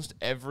almost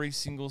every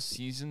single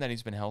season that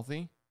he's been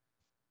healthy.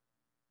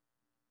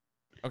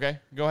 Okay,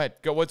 go ahead.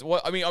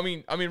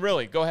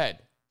 Really, go ahead.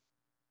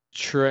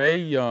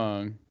 Trae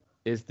Young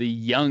is the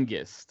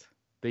youngest,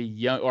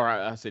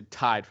 I said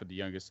tied for the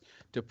youngest,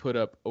 to put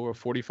up over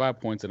 45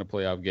 points in a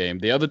playoff game.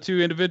 The other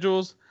two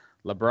individuals,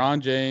 LeBron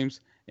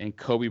James and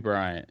Kobe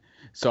Bryant.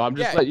 So I'm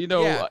just letting you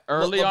know,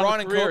 early LeBron on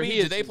and Kobe,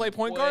 did they play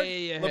point guard?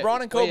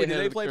 LeBron and Kobe, did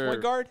they play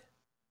point guard?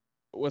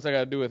 What's that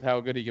got to do with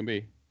how good he can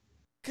be?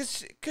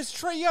 Because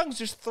Trae Young's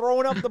just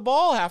throwing up the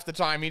ball half the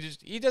time.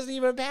 He doesn't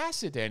even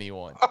pass it to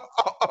anyone.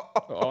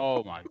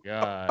 Oh my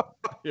God!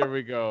 Here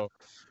we go.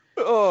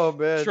 Oh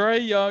man,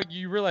 Trae Young.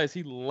 You realize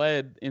he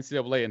led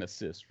NCAA in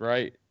assists,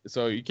 right?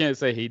 So you can't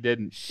say he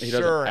didn't.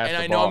 Sure, and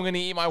I know I'm going to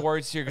eat my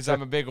words here because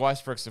I'm a big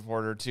Westbrook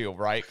supporter too,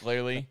 right?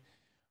 Clearly,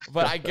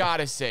 but I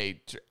gotta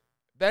say,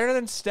 better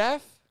than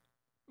Steph.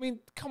 I mean,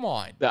 come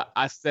on.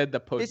 I said the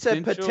potential. He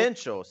said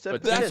potential.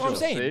 That's what I'm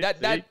saying. But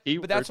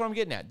that's what I'm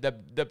getting at.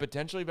 The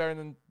potentially better.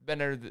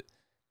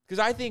 Because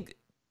I think,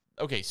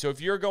 okay, so if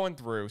you're going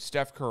through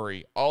Steph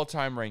Curry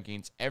all-time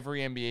rankings,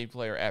 every NBA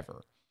player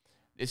ever,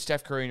 is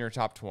Steph Curry in your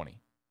top 20?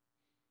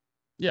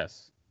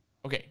 Yes.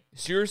 Okay,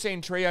 so you're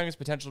saying Trae Young has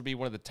potential to be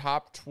one of the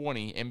top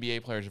 20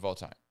 NBA players of all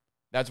time.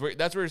 That's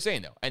what you're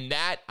saying though, and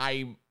that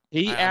I'm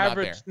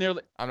averaged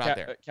nearly. I'm not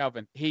there,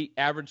 Calvin. He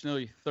averaged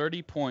nearly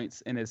 30 points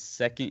in his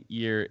second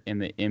year in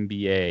the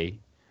NBA.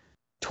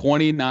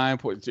 30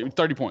 points,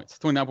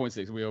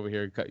 29.6. We over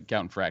here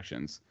counting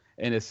fractions.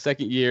 In his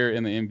second year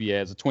in the NBA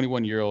as a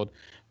 21-year-old,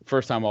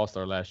 first-time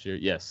All-Star last year.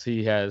 Yes,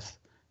 he has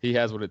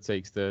what it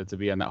takes to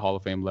be on that Hall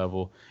of Fame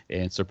level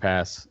and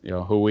surpass,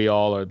 who we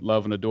all are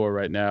loving the door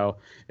right now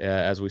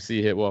as we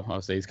see it. Well,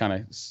 I'll say he's kind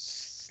of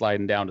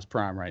sliding down his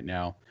prime right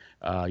now.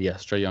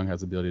 Yes, Trae Young has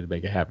the ability to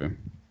make it happen.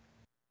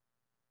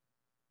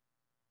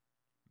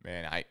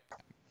 Man,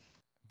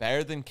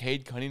 better than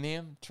Cade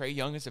Cunningham? Trae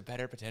Young has a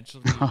better potential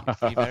to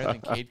be better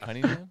than Cade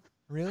Cunningham?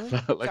 Really? Is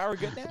that what we're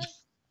getting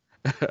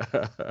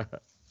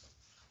at?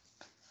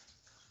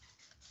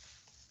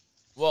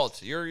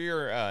 Walt,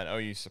 you're an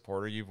OU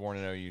supporter. You've worn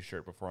an OU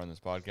shirt before on this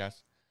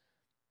podcast.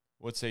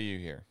 What say you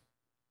here?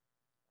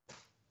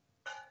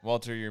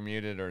 Walter, you're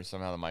muted or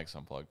somehow the mic's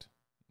unplugged.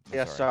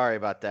 Sorry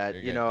about that.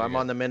 I'm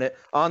good.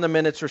 on the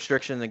minutes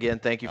restriction again.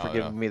 Thank you for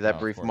giving me that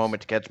brief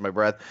moment to catch my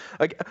breath.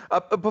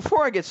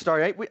 Before I get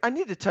started, I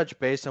need to touch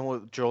base on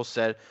what Joel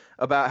said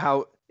about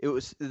how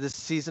this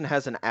season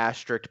has an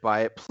asterisk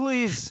by it.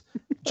 Please,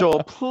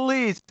 Joel,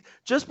 please.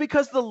 Just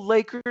because the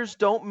Lakers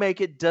don't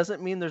make it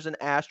doesn't mean there's an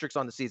asterisk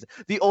on the season.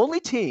 The only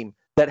team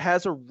that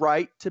has a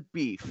right to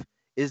beef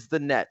is the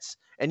Nets.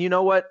 And you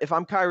know what? If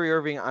I'm Kyrie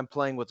Irving, I'm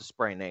playing with a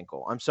sprained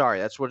ankle. I'm sorry.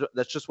 That's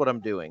just what I'm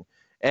doing.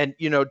 And,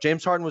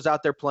 James Harden was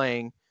out there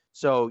playing.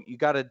 So you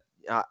got to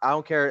I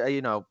don't care.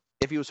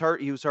 If he was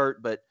hurt, he was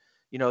hurt. But,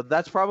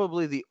 that's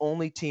probably the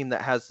only team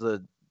that has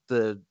the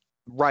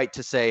right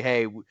to say,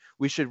 hey,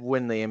 we should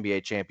win the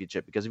NBA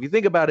championship. Because if you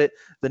think about it,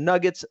 the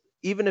Nuggets,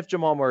 even if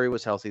Jamal Murray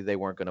was healthy, they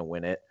weren't going to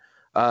win it.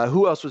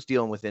 Who else was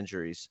dealing with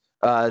injuries?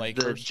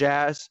 The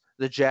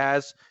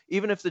Jazz.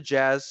 Even if the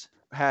Jazz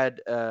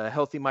had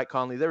healthy Mike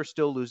Conley, they were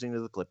still losing to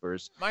the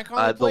Clippers. Mike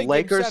Conley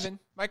played Game 7.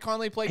 Mike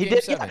Conley played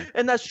Game 7. Yeah,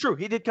 and that's true.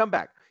 He did come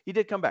back.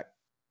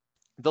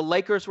 The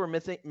Lakers were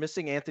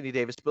missing Anthony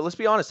Davis, but let's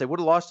be honest, they would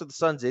have lost to the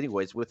Suns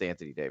anyways with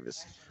Anthony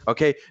Davis.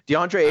 Okay,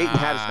 DeAndre Ayton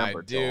had his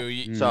number. You're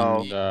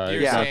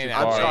saying that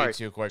I'm sorry. way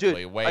too quickly,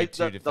 Dude, way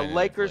too definitively. The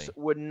Lakers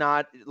would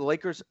not. The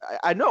Lakers.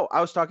 I know. I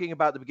was talking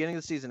about the beginning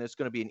of the season. It's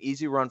going to be an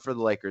easy run for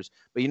the Lakers,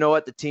 but you know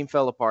what? The team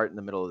fell apart in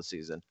the middle of the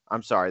season.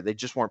 I'm sorry, they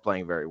just weren't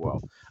playing very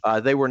well.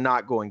 They were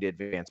not going to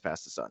advance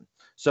past the Sun.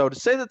 So to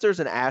say that there's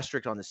an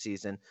asterisk on the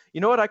season, you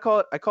know what I call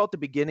it? I call it the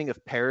beginning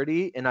of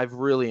parody, and I've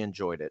really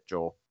enjoyed it,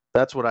 Joel.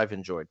 That's what I've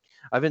enjoyed.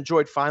 I've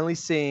enjoyed finally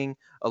seeing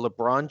a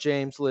LeBron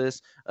James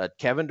list, a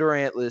Kevin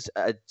Durant list,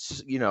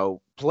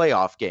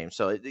 playoff game.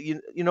 So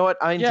you know what?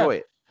 I enjoy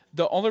it.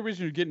 The only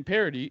reason you're getting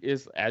parity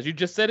is, as you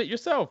just said it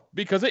yourself,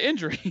 because of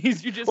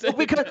injuries. You just said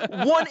because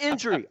one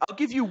injury. I'll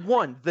give you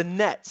one. The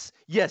Nets.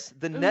 Yes,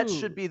 the Nets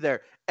should be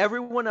there.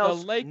 Everyone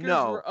else, the Lakers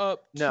no. were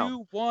up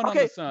 2-1 on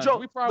Okay, the Suns. Joe,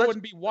 we probably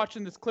wouldn't be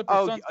watching this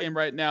Clippers Suns game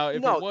right now if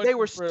it wasn't they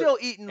were for still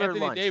eating their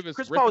Anthony lunch. Davis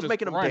Chris Paul was ripping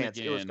making his them groin dance.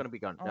 again. It was going to be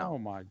gone. No. Oh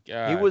my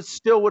God. He would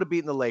have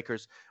beaten the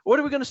Lakers. What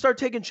are we going to start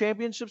taking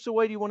championships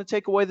away? Do you want to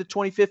take away the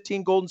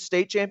 2015 Golden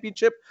State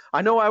championship?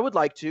 I know I would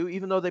like to,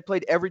 even though they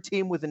played every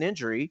team with an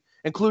injury,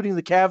 including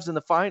the Cavs in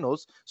the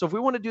finals. So if we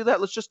want to do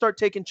that, let's just start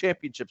taking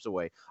championships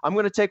away. I'm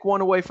going to take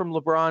one away from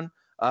LeBron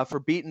for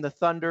beating the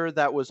Thunder.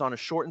 That was on a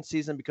shortened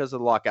season because of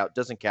the lockout.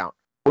 Doesn't count.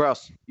 Where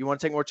else? You want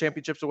to take more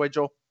championships away,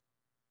 Joel?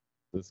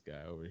 This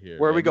guy over here.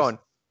 Where are we going?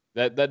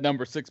 That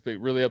number 6 pick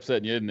really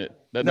upsetting you, isn't it?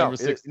 That number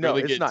 6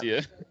 really gets to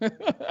you.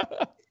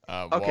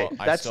 Okay,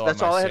 that's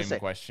all I had to say.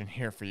 Question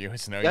here for you.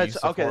 It's that's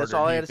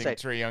all I had to say.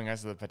 Trae Young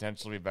has the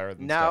potential to be better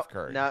than Steph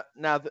Curry.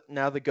 Now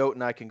the GOAT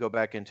and I can go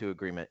back into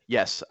agreement.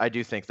 Yes, I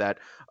do think that.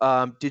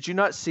 Did you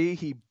not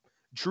see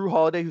Drew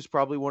Holiday, who's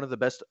probably one of the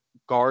best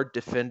guard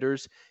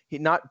defenders, he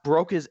not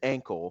broke his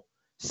ankle,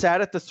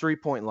 sat at the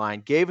 3-point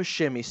line, gave a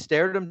shimmy,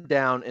 stared him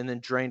down, and then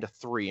drained a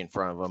 3 in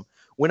front of him.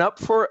 Went up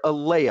for a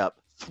layup,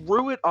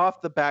 threw it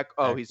off the back.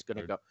 Oh, he's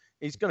gonna go.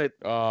 He's going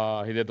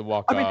to he did the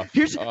walk off. I mean,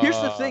 here's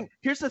the thing.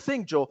 Here's the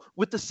thing, Joel.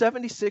 With the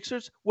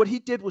 76ers, what he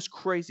did was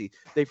crazy.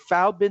 They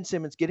fouled Ben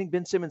Simmons, getting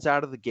Ben Simmons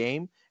out of the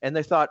game, and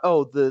they thought,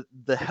 the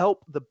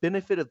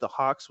benefit of the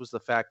Hawks was the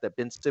fact that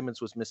Ben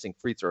Simmons was missing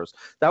free throws.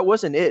 That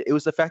wasn't it. It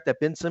was the fact that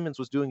Ben Simmons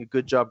was doing a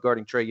good job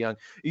guarding Trae Young.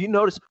 You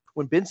notice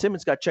when Ben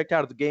Simmons got checked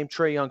out of the game,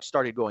 Trae Young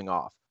started going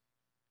off.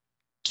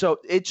 So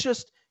it's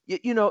just,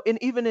 and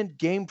even in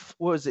game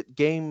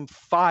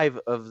 5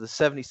 of the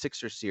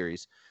 76ers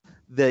series,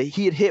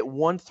 he had hit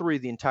 1-3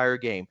 the entire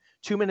game.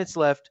 2 minutes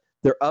left.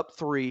 They're up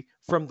 3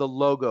 from the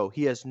logo.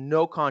 He has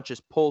no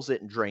conscience, pulls it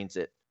and drains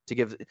it to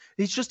give.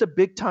 He's just a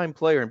big time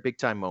player in big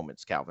time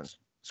moments. Calvin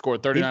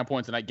scored 39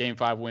 points in that game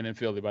 5 win in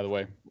Philly, by the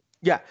way.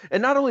 Yeah,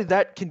 and not only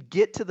that, can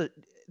get to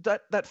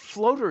that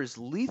floater is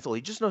lethal.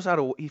 He just knows how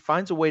to. He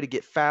finds a way to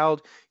get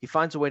fouled. He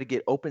finds a way to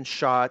get open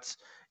shots.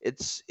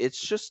 It's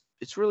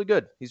really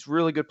good. He's a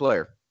really good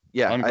player.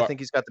 Yeah, I think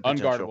he's got the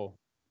potential.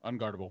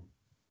 Unguardable.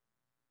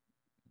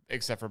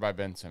 Except for by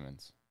Ben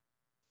Simmons.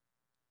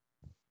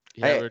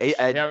 He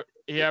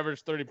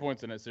averaged 30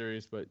 points in that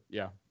series, but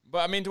yeah.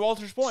 But I mean, to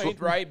Walter's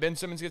point, right? Ben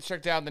Simmons gets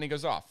checked out, and then he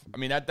goes off. I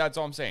mean, that's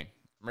all I'm saying.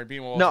 I'm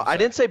repeating what Walter said. I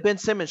didn't say Ben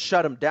Simmons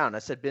shut him down. I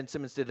said Ben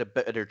Simmons did a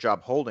better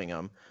job holding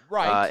him.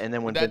 Right. And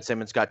then when Ben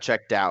Simmons got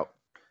checked out.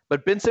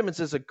 But Ben Simmons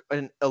is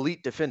an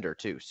elite defender,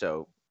 too,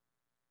 so.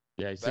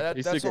 Yeah, he's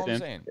that's all I'm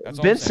saying.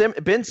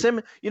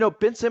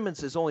 Ben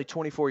Simmons is only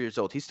 24 years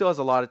old. He still has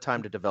a lot of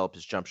time to develop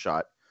his jump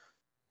shot.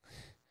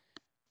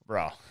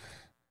 Bro.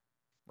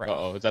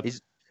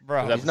 He's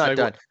not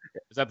done.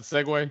 Is that the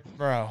segue?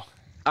 Bro.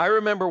 I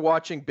remember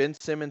watching Ben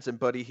Simmons and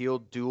Buddy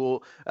Hield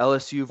duel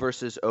LSU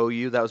versus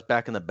OU. That was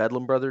back in the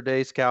Bedlam Brother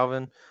days,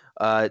 Calvin.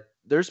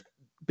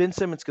 Ben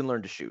Simmons can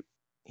learn to shoot.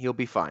 He'll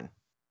be fine.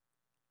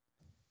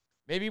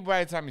 Maybe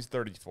by the time he's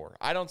 34.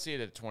 I don't see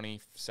it at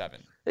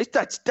 27.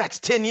 That's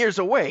 10 years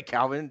away,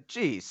 Calvin.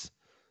 Jeez.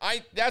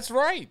 That's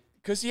right.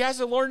 Because he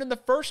hasn't learned in the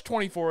first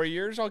 24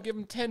 years. I'll give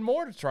him 10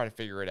 more to try to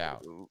figure it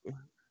out.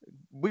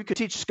 We could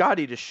teach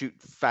Scotty to shoot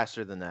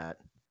faster than that.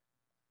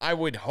 I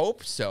would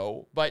hope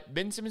so. But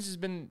Ben Simmons has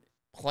been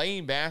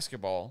playing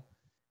basketball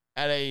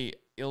at a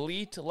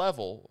elite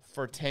level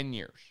for 10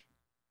 years.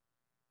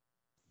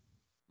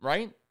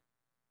 Right?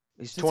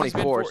 He's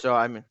 24, so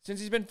I mean...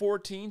 Since he's been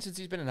 14, since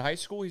he's been in high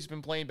school, he's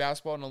been playing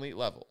basketball at an elite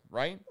level,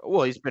 right?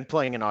 Well, he's been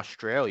playing in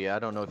Australia. I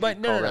don't know if you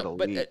call that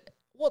elite.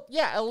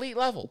 Elite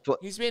level.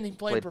 He's been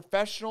playing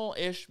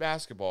professional-ish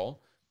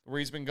basketball, where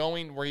he's been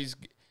going, where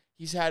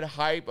he's had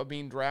hype of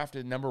being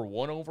drafted number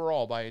 1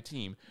 overall by a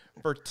team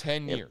for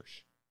 10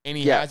 years. And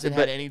he hasn't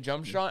had any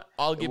jump shot.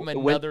 I'll give him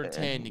another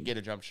 10 to get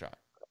a jump shot.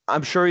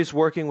 I'm sure he's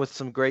working with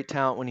some great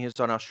talent when he was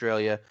on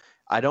Australia.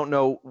 I don't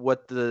know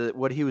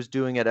what he was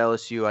doing at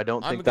LSU. I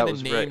don't think that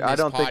was great. I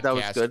don't think that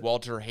was good.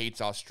 Walter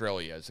hates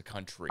Australia as a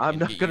country. I'm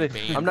not going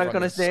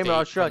to name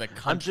Australia.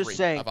 I'm just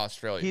saying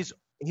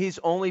he's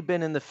only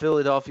been in the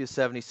Philadelphia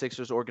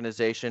 76ers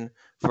organization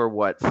for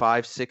what,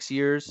 5-6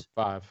 years?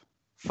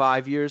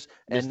 5 years,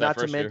 and not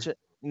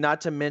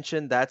to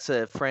mention that's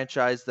a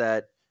franchise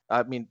that,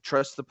 I mean,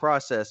 trust the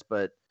process,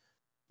 but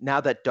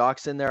now that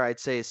Doc's in there, I'd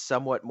say is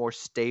somewhat more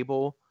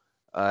stable.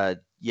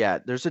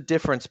 There's a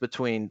difference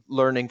between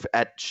learning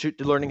how to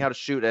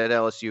shoot at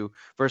LSU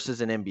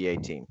versus an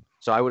NBA team.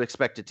 So I would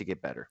expect it to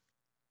get better.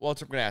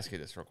 Walter, I'm going to ask you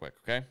this real quick,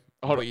 okay?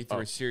 I'll put you through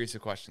a series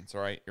of questions,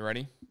 all right? You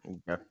ready?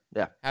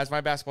 Yeah. Has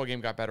my basketball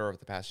game got better over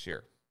the past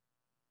year?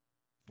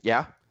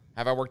 Yeah.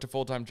 Have I worked a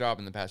full-time job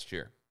in the past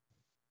year?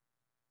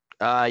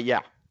 Yeah.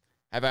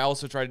 Have I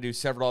also tried to do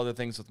several other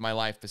things with my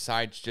life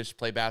besides just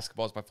play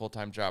basketball as my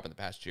full-time job in the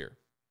past year?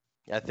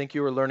 I think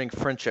you were learning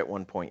French at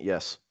one point,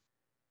 yes.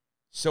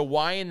 So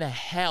why in the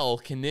hell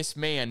can this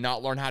man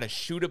not learn how to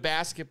shoot a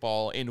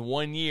basketball in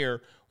 1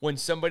 year when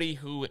somebody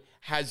who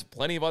has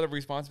plenty of other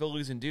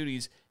responsibilities and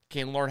duties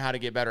can learn how to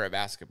get better at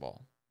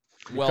basketball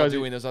while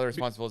doing those other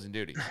responsibilities and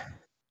duties?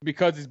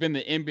 Because he's been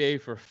in the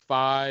NBA for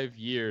 5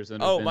 years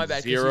and my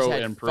bad. zero he's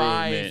had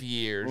improvement. 5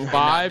 years.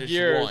 5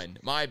 years. One.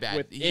 My bad.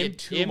 With He had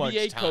too much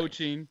NBA time.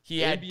 coaching. He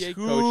had NBA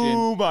too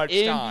coaching, much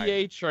time.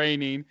 NBA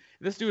training.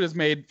 This dude has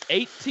made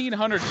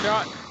 1,800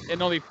 shots,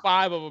 and only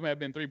 5 of them have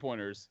been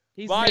three-pointers.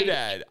 My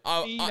bad.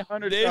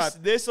 1,800 shots.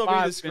 This will be the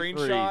 5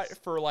 screenshot threes.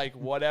 for like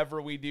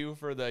whatever we do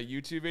for the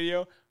YouTube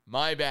video.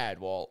 My bad,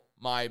 Walt.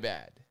 My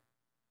bad.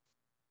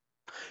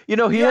 You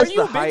know, he Are has you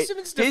the a Ben height.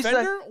 Simmons he's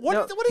defender? the- What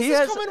no, is he this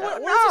has- coming? Where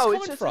is no,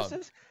 this it's coming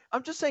just- from?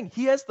 I'm just saying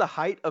he has the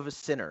height of a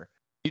center.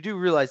 You do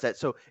realize that.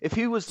 So if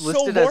he was So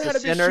listed learn as how a to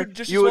be a center, shooter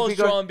just you as would well be as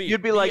Joel going. Embiid.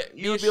 You'd be Be like, a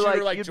you'd be shooter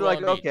like, like you'd be Joel like,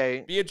 Embiid.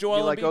 okay, Be a Joel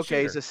you're like, Embiid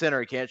okay, he's shooter. a center,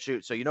 he can't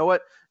shoot. So you know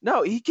what?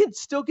 No, he can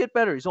still get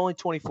better. He's only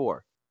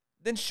 24.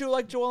 Then shoot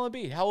like Joel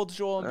Embiid. How old is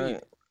Joel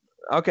Embiid?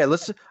 Okay,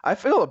 I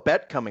feel a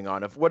bet coming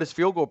on of what his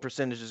field goal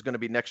percentage is going to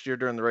be next year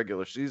during the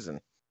regular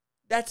season.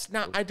 That's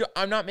not.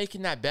 I'm not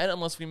making that bet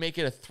unless we make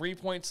it a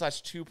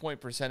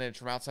 3-point/2-point percentage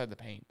from outside the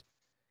paint.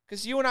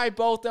 Because you and I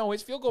both know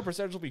his field goal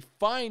percentage will be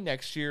fine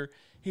next year.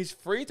 His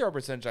free throw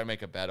percentage I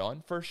make a bet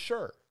on for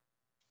sure.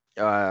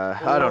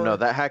 I don't know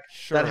that hack.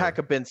 Sure. That hack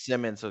of Ben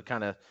Simmons will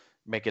kind of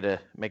make it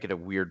a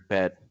weird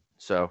bet.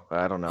 So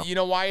I don't know. You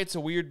know why it's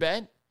a weird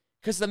bet?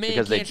 Because the man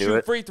Because they can't do shoot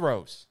it. free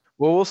throws.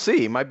 Well, we'll see.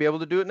 He might be able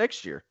to do it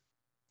next year.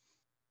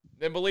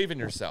 Then believe in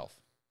yourself.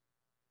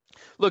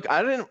 Look,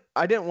 I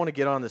didn't want to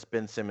get on this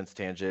Ben Simmons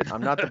tangent.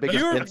 I'm not the biggest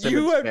Ben Simmons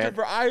You have fan.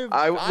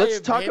 let's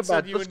talk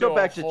about. Let's go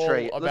back to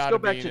Trae. Let's go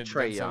back to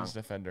Trae Young.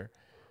 Defender.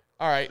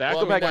 All right. That's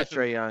Go back to question-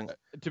 Trae Young.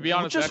 To be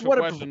honest, the Just actual what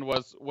a- question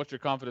was, what's your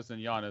confidence in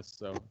Giannis?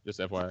 So just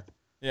FYI.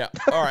 Yeah.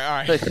 All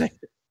right.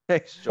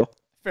 Thanks, Joel.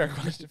 Fair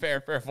question. Fair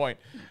point.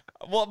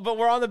 Well, but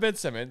we're on the Ben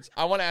Simmons.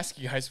 I want to ask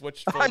you guys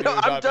which. I know.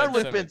 I'm done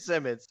with Ben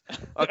Simmons.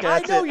 Okay, I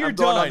that's know it. you're I'm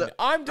going on done. the-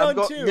 I'm done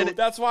go- too. minute-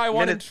 That's why I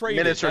want to minute- trade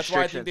him. minutes That's why I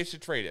think restrictions. they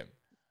should trade him.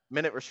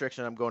 Minute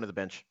restriction. I'm going to the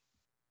bench.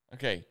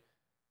 Okay.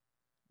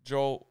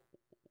 Joel,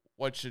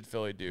 what should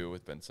Philly do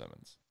with Ben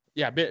Simmons?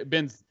 Yeah,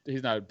 Ben's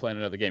he's not playing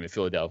another game in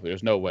Philadelphia.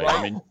 There's no way. Right.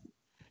 I mean,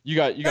 you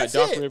got That's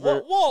Doc it.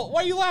 Rivers. Walt,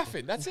 why are you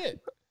laughing? That's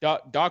it.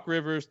 Doc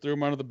Rivers threw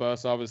him under the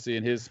bus, obviously,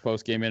 in his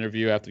post-game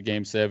interview after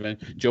Game 7.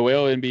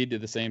 Joel Embiid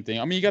did the same thing.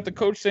 I mean, you got the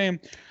coach saying,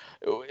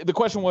 the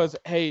question was,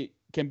 hey,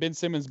 can Ben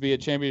Simmons be a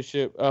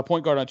championship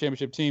point guard on a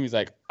championship team? He's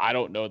like, I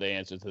don't know the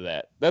answer to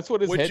that. That's what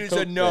his Which head is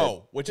coach a no.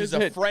 said. Which His is a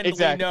head- friendly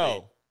exactly.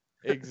 no.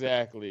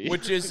 Exactly.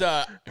 Which is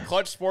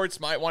Clutch Sports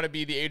might want to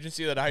be the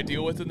agency that I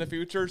deal with in the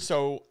future,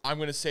 so I'm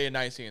going to say a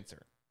nice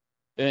answer.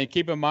 And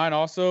keep in mind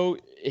also,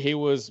 he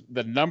was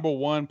the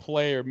 #1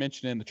 player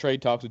mentioned in the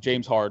trade talks with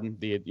James Harden.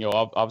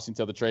 Obviously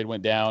until the trade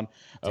went down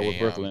with Damn.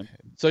 Brooklyn.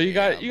 So you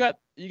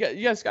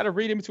guys got to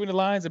read in between the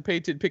lines and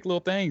pick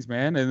little things,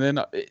 man. And then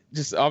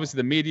just obviously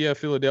the media,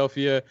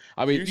 Philadelphia.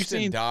 I mean,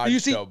 Houston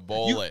dodged a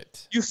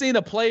bullet. You've seen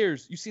the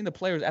players. You've seen the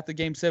players at the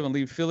Game 7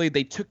 leave Philly.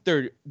 They took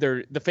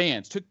the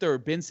fans took their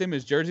Ben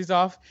Simmons jerseys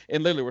off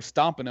and literally were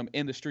stomping them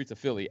in the streets of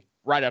Philly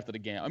right after the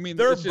game. I mean,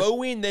 They're it's just,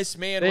 booing this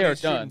man they when are he's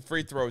shooting done.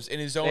 free throws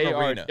in his own they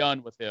arena. are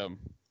done with him.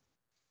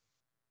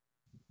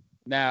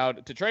 Now,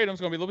 to trade him is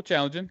going to be a little bit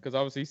challenging because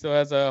obviously he still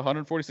has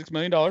 $146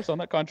 million on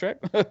that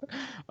contract.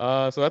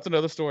 So that's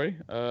another story.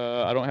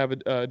 I don't have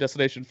a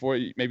destination for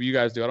it. Maybe you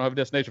guys do. I don't have a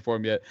destination for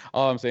him yet.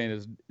 All I'm saying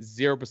is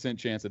 0%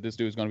 chance that this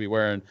dude is going to be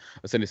wearing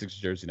a 76ers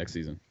jersey next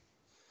season.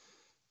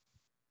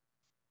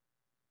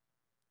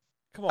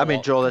 Come on, I mean,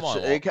 Walt. Joel, Come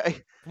on, that's. Walt.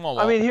 Come on,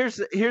 I Walt. mean,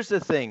 here's the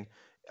thing.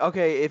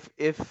 Okay,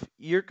 if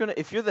you're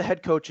the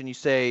head coach and you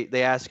say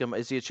they ask him,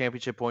 is he a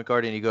championship point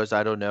guard, and he goes,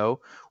 I don't know.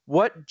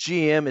 What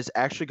GM is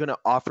actually going to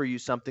offer you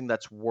something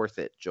that's worth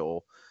it,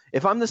 Joel?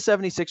 If I'm the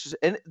 76ers,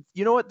 and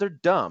you know what, they're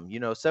dumb.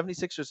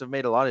 76ers have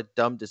made a lot of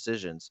dumb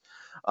decisions.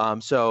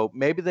 So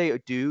maybe they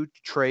do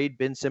trade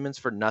Ben Simmons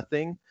for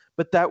nothing,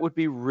 but that would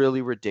be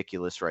really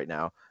ridiculous right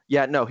now.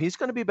 Yeah, no, he's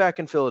going to be back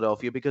in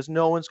Philadelphia because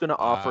no one's going to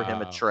offer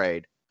him a Wow.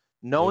 trade.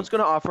 No one's going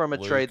to offer him a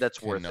trade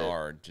that's worth it.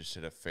 Kennard just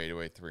hit a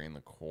fadeaway 3 in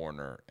the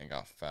corner and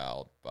got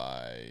fouled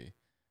by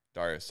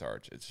Dario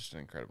Saric. It's just an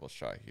incredible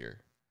shot here.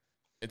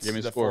 It's Give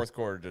me the the score. fourth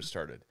quarter just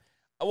started.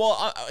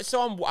 Well,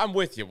 so I'm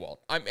with you,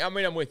 Walt.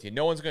 I'm with you.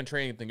 No one's going to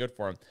trade anything good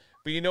for him.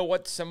 But you know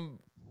what? Some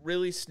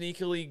really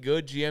sneakily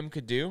good GM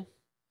could do.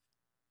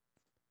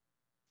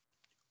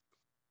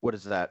 What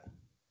is that?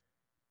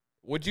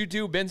 Would you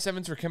do Ben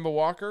Simmons for Kemba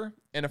Walker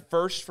and a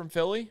first from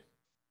Philly?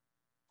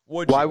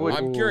 Why would-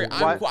 I'm curious.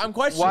 Why- I'm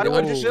questioning. Why I'm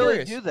would just Philly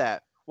curious. do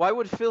that? Why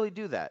would Philly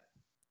do that?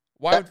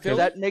 Why would Philly?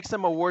 That makes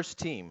them a worse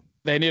team.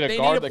 They need a They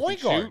guard need a that can point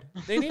shoot. guard.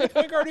 They need a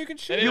point guard who can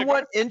shoot. need You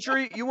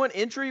a want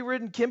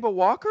injury-ridden Kemba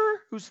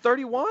Walker, who's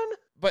 31?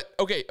 But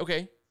okay.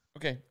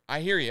 I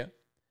hear you.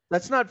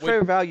 That's not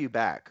fair value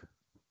back.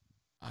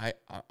 I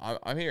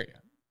hear you.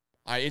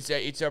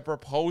 It's a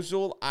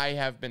proposal I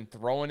have been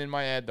throwing in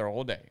my head the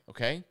whole day.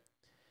 Okay,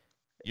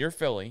 you're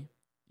Philly.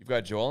 You've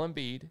got Joel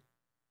Embiid.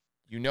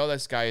 You know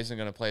this guy isn't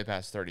going to play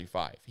past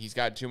 35. He's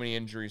got too many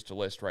injuries to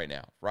list right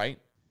now, right?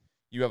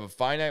 You have a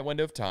finite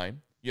window of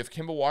time. You have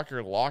Kemba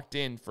Walker locked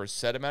in for a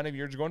set amount of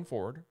years going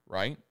forward,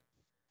 right?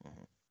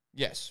 Mm-hmm.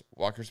 Yes,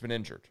 Walker's been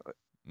injured.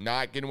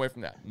 Not getting away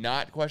from that.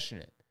 Not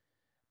questioning it.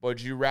 But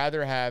would you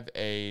rather have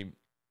a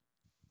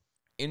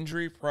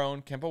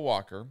injury-prone Kemba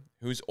Walker,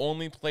 who's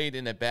only played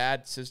in a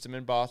bad system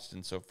in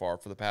Boston so far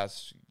for the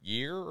past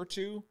year or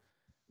two,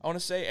 I want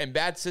to say, and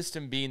bad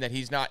system being that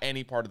he's not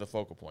any part of the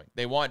focal point.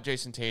 They want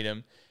Jason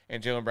Tatum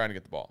and Jaylen Brown to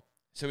get the ball.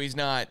 So he's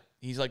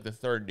like the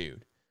third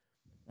dude.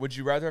 Would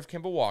you rather have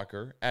Kemba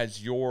Walker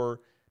as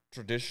your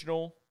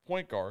traditional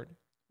point guard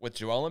with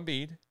Joel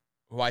Embiid,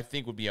 who I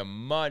think would be a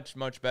much,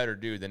 much better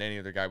dude than any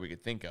other guy we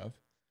could think of?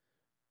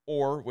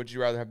 Or would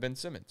you rather have Ben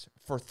Simmons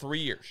for 3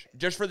 years?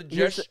 Just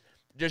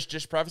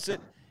preface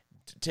it.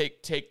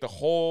 Take the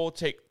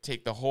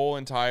whole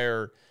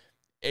entire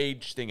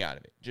age thing out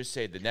of it. Just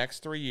say the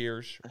next 3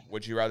 years,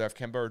 would you rather have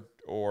Kemba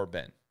or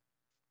Ben?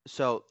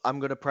 So I'm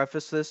going to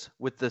preface this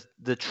with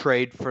the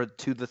trade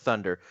to the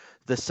Thunder.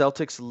 The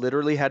Celtics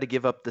literally had to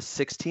give up the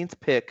 16th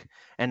pick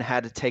and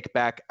had to take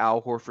back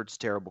Al Horford's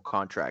terrible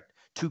contract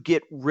to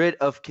get rid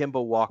of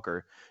Kemba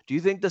Walker. Do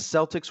you think the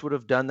Celtics would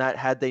have done that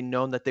had they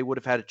known that they would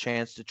have had a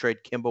chance to trade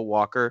Kemba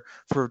Walker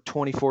for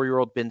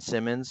 24-year-old Ben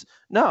Simmons?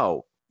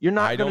 No, you're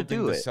not going to do it.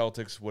 I don't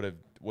think the Celtics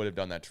would have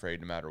done that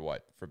trade no matter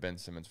what for Ben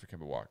Simmons for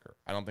Kemba Walker.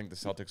 I don't think the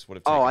Celtics would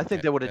have taken I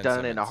think they would have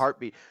done it in a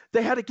heartbeat.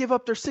 They had to give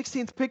up their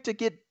 16th pick to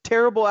get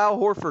terrible Al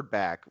Horford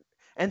back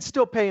and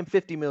still pay him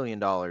 $50 million.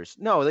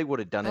 No, they would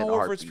have done it in a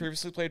heartbeat. Al Horford's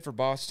previously played for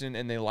Boston,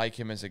 and they like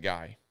him as a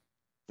guy.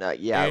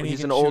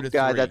 He's an old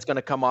guy that's going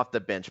to come off the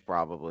bench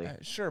probably.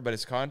 Sure, but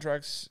his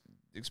contract's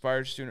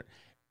expired sooner.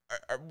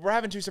 We're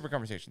having two separate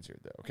conversations here,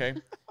 though, okay?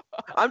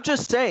 I'm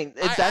just saying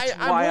that's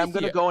why I'm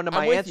going to go into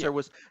my answer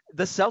was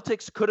the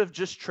Celtics could have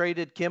just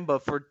traded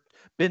Kemba for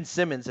Ben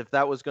Simmons if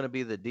that was going to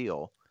be the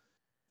deal.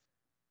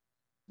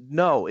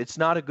 No, it's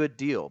not a good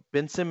deal.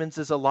 Ben Simmons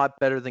is a lot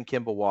better than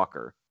Kemba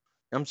Walker.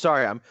 I'm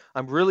sorry.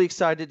 I'm really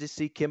excited to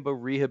see Kemba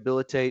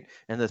rehabilitate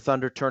and the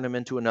Thunder turn him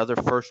into another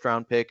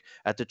first-round pick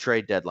at the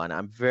trade deadline.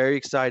 I'm very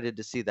excited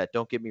to see that.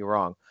 Don't get me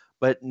wrong.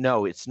 But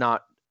no, it's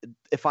not.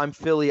 If I'm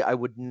Philly, I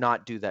would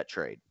not do that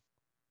trade.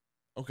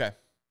 Okay.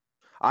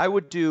 I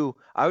would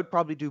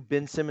probably do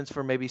Ben Simmons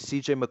for maybe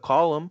CJ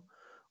McCollum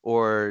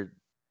or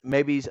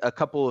maybe a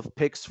couple of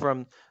picks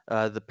from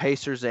the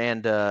Pacers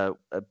and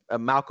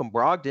Malcolm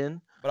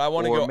Brogdon. But I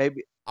want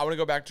to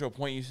go back to a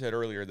point you said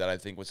earlier that I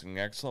think was an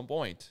excellent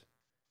point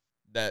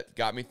that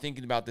got me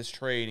thinking about this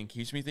trade and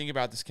keeps me thinking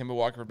about this Kemba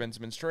Walker for Ben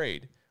Simmons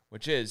trade,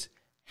 which is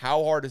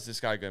how hard is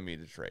this guy going to be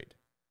to trade?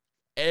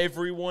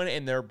 Everyone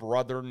and their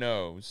brother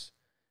knows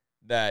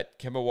that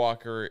Kemba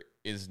Walker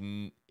is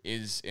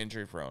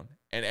injury prone,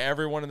 and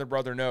everyone and their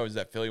brother knows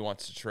that Philly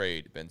wants to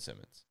trade Ben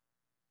Simmons.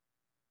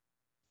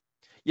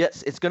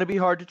 Yes, it's going to be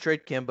hard to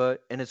trade Kemba,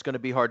 and it's going to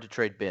be hard to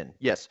trade Ben.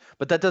 Yes,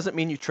 but that doesn't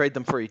mean you trade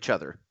them for each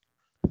other.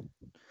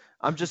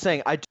 I'm just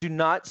saying, I do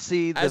not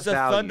see the value. As a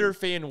Thunder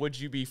fan, would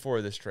you be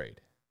for this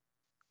trade?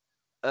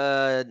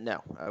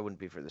 No, I wouldn't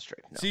be for this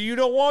trade. No. So you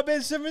don't want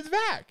Ben Simmons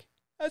back?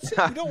 That's it.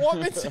 You don't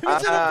want Ben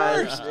Simmons in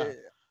the first.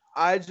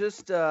 I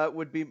just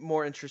would be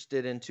more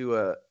interested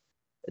into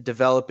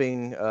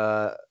developing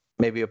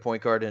maybe a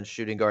point guard and a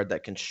shooting guard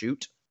that can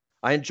shoot.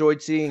 I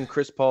enjoyed seeing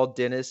Chris Paul,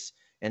 Dennis,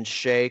 and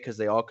Shea because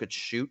they all could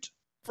shoot.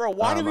 Bro,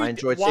 why did we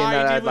enjoyed seeing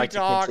that? I'd like to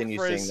continue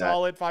for a seeing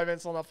solid 5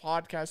 minutes on the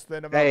podcast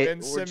then about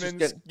Ben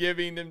Simmons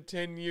giving him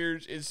 10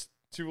 years is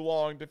too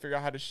long to figure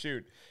out how to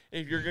shoot.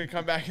 If you're going to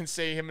come back and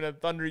say him in a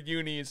Thunder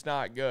uni, it's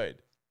not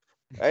good.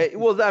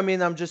 Well, I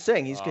mean, I'm just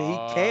saying he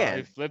can.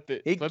 He flipped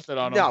it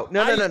on him. No.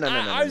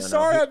 I'm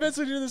sorry I've been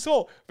such in this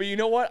hole, but you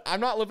know what?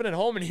 I'm not living at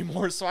home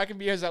anymore, so I can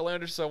be as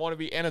outlandish as I want to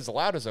be and as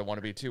loud as I want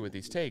to be too with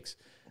these takes.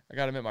 I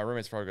gotta admit, my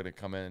roommate's probably gonna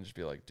come in and just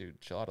be like, "Dude,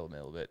 chill out a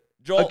little bit."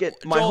 Joel, again,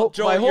 my whole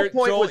point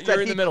was that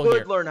he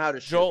could learn how to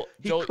shoot.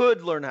 He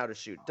could learn how to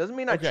shoot. Doesn't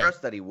mean I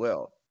trust that he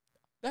will.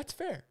 That's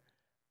fair.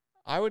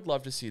 I would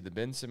love to see the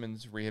Ben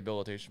Simmons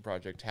rehabilitation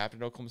project happen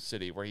in Oklahoma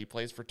City, where he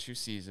plays for 2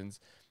 seasons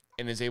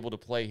and is able to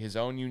play his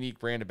own unique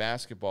brand of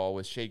basketball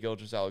with Shai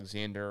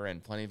Gilgeous-Alexander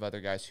and plenty of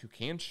other guys who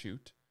can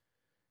shoot.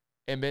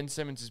 And Ben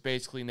Simmons is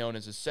basically known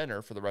as a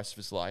center for the rest of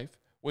his life,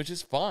 which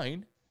is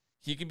fine.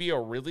 He can be a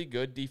really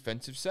good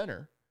defensive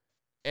center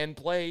and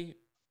play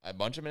a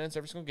bunch of minutes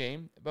every single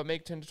game, but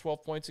make 10 to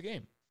 12 points a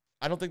game.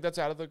 I don't think that's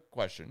out of the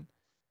question.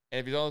 And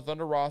if he's on the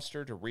Thunder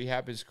roster to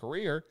rehab his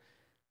career,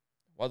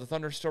 while the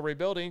Thunder's still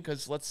rebuilding,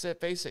 because let's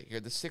face it,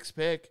 you're the 6th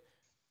pick,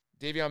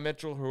 Davion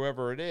Mitchell,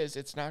 whoever it is,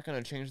 it's not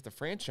going to change the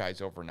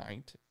franchise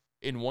overnight.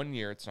 In 1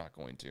 year, it's not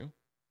going to.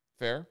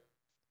 Fair?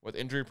 With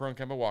injury-prone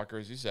Kemba Walker,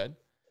 as you said.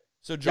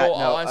 So, Joel,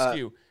 I'll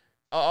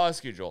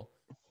ask you, Joel.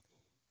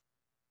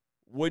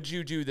 Would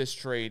you do this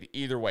trade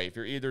either way? If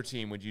you're either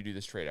team, would you do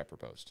this trade I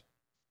proposed?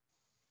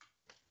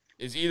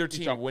 Is either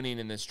team winning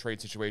in this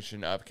trade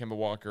situation of Kemba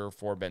Walker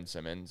for Ben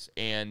Simmons?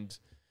 And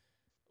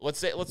let's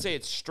say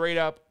it's straight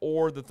up,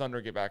 or the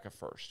Thunder get back a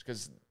first,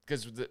 because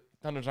the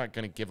Thunder's not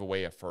going to give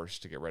away a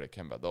first to get rid of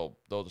Kemba.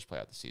 They'll just play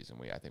out the season.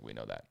 I think we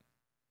know that.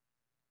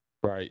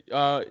 Right.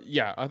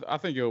 Yeah, I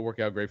think it'll work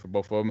out great for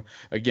both of them.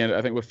 Again,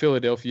 I think with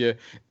Philadelphia,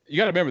 you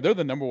got to remember they're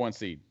the number one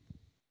seed.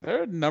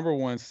 They're the number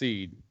one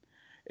seed.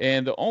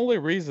 And the only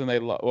reason they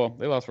lost, well,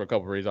 they lost for a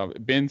couple of reasons.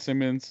 Ben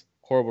Simmons,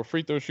 horrible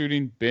free throw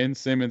shooting. Ben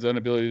Simmons'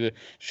 inability to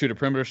shoot a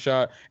perimeter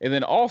shot. And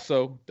then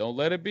also, don't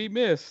let it be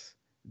missed,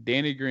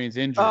 Danny Green's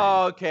injury.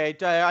 Oh, okay.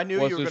 I knew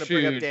you were going to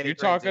bring up Danny You're Green's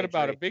talking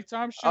about a injury.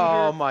 big-time shooter.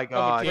 Oh, my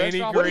God. Danny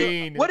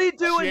Green. What did he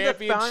do in the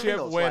championship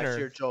finals winner. last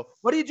year, Joel?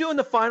 What did he do in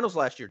the finals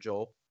last year,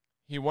 Joel?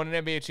 He won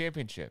an NBA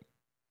championship.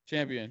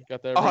 Champion.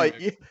 Got that. Oh,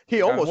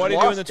 he almost what did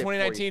he lost do in the it for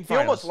 2019 you. finals?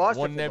 He almost lost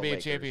won it for an the NBA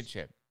Lakers.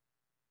 championship.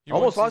 He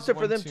Almost won lost it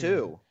for them, season 1,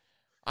 2. too.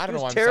 I don't He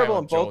know why was I'm terrible siding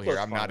in with Joel both here.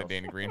 those I'm not a finals.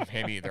 Danny Green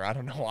fan either. I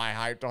don't know why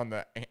I hyped on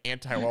the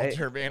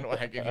anti-Walter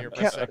bandwagon here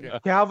for a second.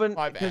 Calvin,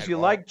 My because bad, you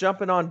Walt. like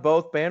jumping on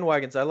both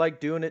bandwagons. I like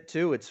doing it,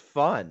 too. It's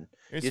fun.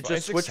 It's You fu- just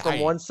it's switch from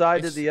exciting. one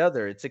side to It's- the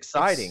other. It's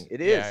exciting. It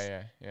is.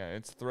 Yeah.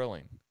 It's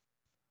thrilling.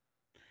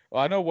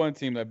 Well, I know one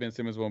team that Ben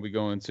Simmons won't be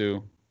going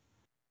to,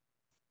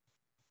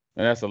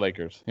 and that's the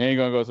Lakers. He ain't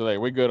gonna go to the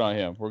Lakers. We're good on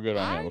him. We're good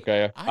on him.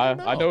 Okay.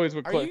 I know he's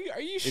with. Are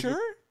you sure?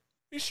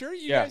 You sure?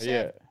 You Yeah, guys yeah.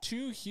 have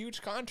 2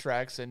 huge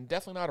contracts and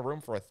definitely not a room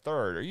for a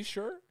third. Are you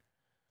sure?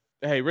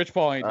 Hey, Rich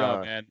Paul ain't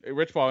dumb, man.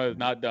 Rich Paul is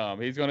not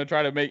dumb. He's gonna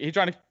try to he's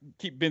trying to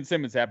keep Ben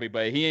Simmons happy,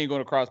 but he ain't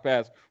gonna cross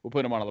paths. We'll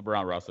put him on a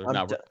LeBron roster.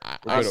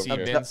 I see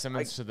okay. Ben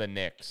Simmons to the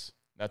Knicks.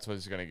 That's what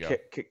he's gonna go.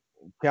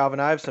 Calvin,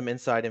 I have some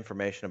inside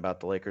information about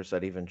the Lakers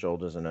that even Joel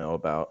doesn't know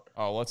about.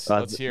 Oh, let's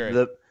hear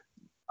it.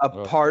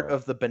 Part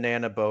of the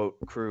banana boat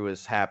crew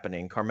is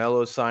happening.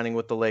 Carmelo's signing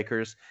with the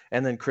Lakers,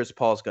 and then Chris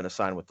Paul's going to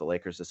sign with the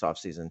Lakers this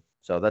offseason.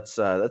 So that's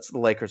the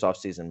Lakers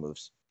offseason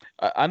moves.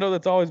 I know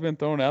that's always been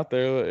thrown out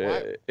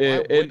there. Why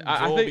wouldn't I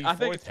Joel think be I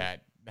think for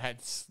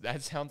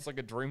that sounds like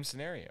a dream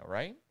scenario,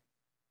 right?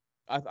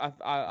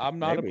 I'm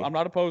not Maybe. I'm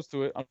not opposed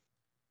to it. I'm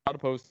not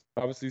opposed.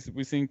 Obviously,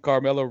 we've seen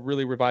Carmelo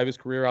really revive his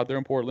career out there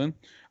in Portland.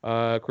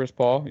 Chris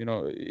Paul,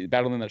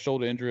 battling that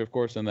shoulder injury, of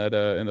course, in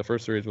the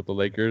first series with the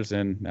Lakers,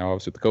 and now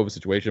obviously with the COVID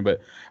situation.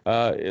 But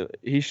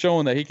he's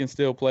showing that he can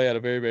still play at a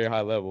very, very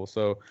high level.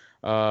 So,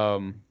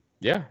 I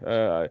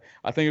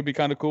think it'd be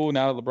kind of cool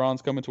now that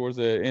LeBron's coming towards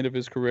the end of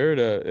his career.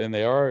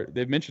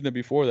 They've mentioned it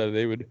before that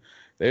they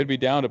would be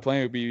down to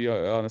playing, would be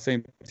on the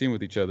same team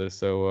with each other.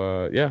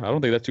 So, I don't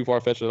think that's too far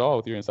fetched at all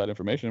with your inside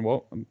information.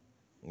 Well,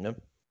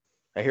 Yep.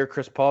 I hear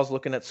Chris Paul's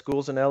looking at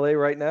schools in LA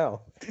right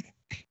now.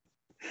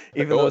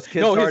 Even though his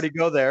kids already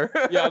go there.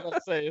 Yeah, I was about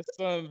to say his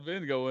son's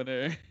been going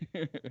there.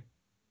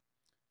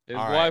 His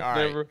All wife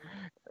right. never.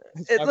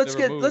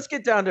 Let's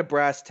get down to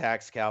brass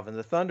tacks, Calvin.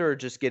 The Thunder are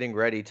just getting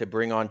ready to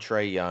bring on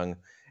Trae Young,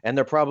 and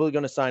they're probably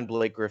going to sign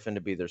Blake Griffin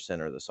to be their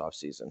center this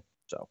offseason.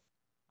 So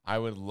I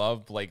would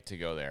love Blake to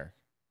go there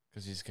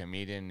because he's a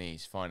comedian and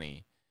he's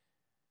funny.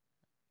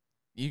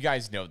 You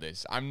guys know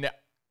this.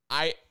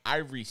 I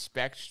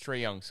respect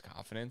Trae Young's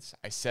confidence.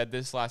 I said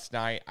this last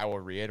night. I will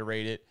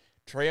reiterate it.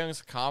 Trae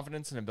Young's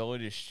confidence and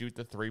ability to shoot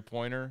the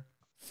three-pointer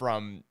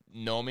from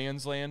no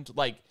man's land.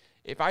 Like,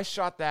 if I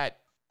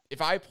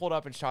pulled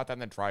up and shot that in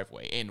the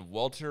driveway and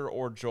Walter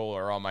or Joel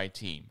are on my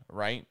team,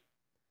 right?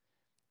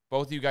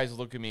 Both of you guys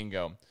look at me and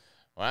go,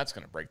 well, that's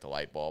going to break the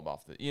light bulb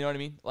off the, you know what I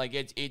mean? Like,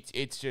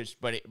 it's just,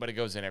 but it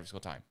goes in every single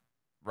time,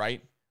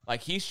 right?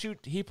 Like,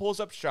 he pulls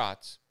up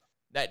shots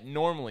that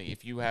normally,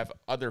 if you have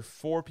other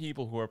 4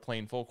 people who are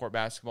playing full court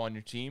basketball on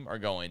your team, are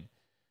going,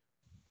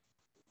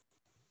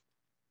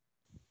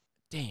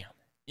 damn.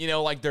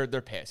 Like they're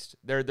pissed.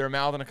 They're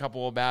mouthing a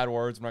couple of bad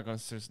words. I'm not going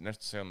to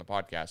necessarily on the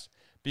podcast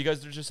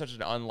because there's just such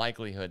an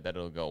unlikelihood that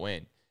it'll go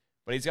in.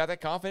 But he's got that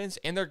confidence,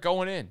 and they're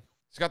going in.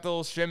 He's got the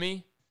little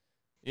shimmy,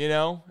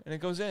 and it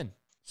goes in.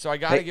 So I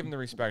got to give him the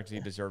respect he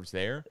deserves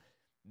there.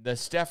 The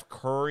Steph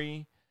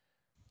Curry,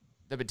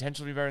 the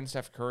potential to be better than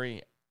Steph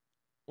Curry.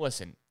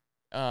 Listen,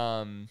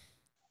 I've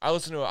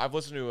listened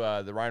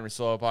to the Ryan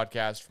Russillo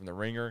podcast from The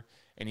Ringer,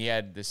 and he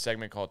had this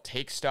segment called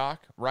Take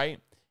Stock, right?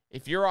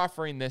 If you're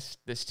offering this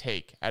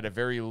take at a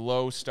very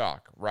low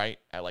stock, right,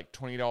 at like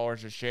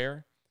 $20 a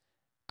share,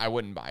 I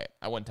wouldn't buy it.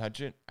 I wouldn't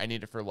touch it. I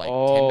need it for like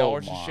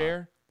 $10 a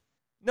share.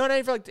 No, not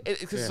even for like,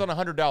 because it's on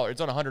 $100.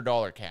 It's on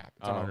 $100 cap.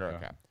 It's on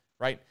 $100 cap,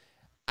 right?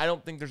 I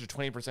don't think there's a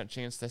 20%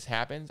 chance this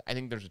happens. I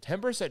think there's a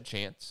 10%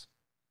 chance.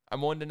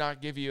 I'm willing to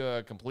not give you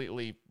a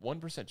completely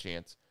 1%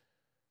 chance.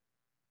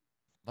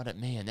 But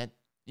man,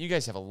 you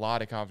guys have a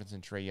lot of confidence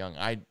in Trae Young.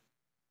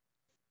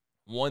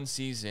 One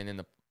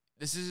season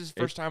this is his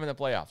first time in the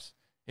playoffs.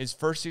 His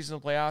first season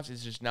in the playoffs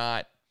is just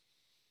not.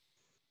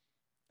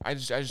 I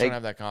just don't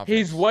have that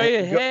confidence. He's way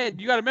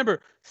ahead. You got to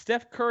remember,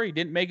 Steph Curry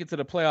didn't make it to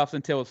the playoffs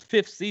until his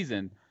 5th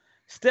season.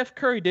 Steph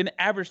Curry didn't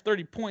average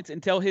 30 points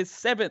until his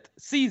 7th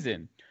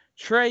season.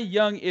 Trae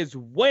Young is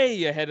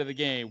way ahead of the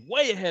game,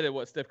 way ahead of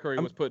what Steph Curry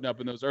was putting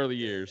up in those early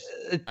years.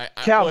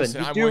 Calvin,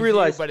 listen, you do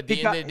realize, but at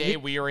the end of the day,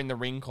 we are in the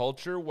ring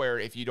culture where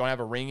if you don't have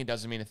a ring, it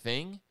doesn't mean a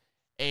thing.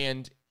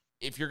 And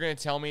if you're going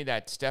to tell me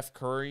that Steph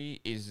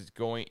Curry is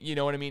going, you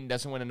know what I mean,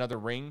 doesn't win another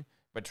ring,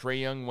 but Trae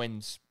Young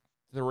wins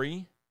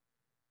 3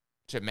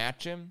 to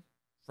match him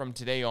from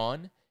today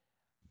on,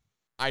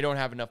 I don't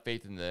have enough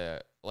faith in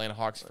the Atlanta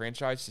Hawks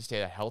franchise to stay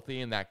that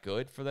healthy and that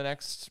good for the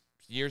next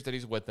years that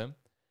he's with them,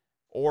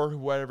 or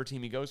whatever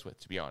team he goes with,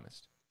 to be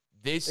honest.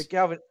 Hey,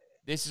 Calvin.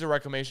 This is a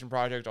reclamation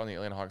project on the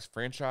Atlanta Hawks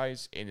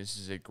franchise, and this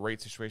is a great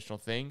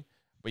situational thing.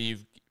 But you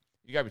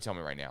got to be telling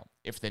me right now,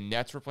 if the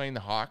Nets were playing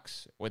the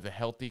Hawks with a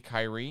healthy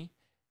Kyrie,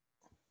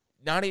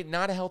 not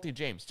a healthy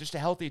James, just a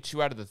healthy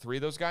 2 out of the 3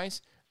 of those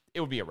guys, it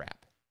would be a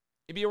wrap.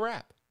 It'd be a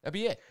wrap. That'd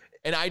be it.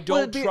 And I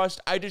don't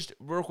trust.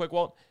 Real quick,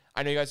 Walt.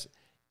 I know you guys.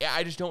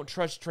 I just don't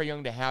trust Trae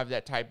Young to have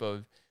that type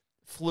of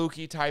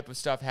fluky type of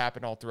stuff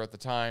happen all throughout the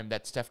time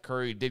that Steph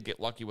Curry did get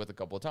lucky with a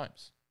couple of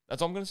times.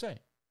 That's all I'm going to say.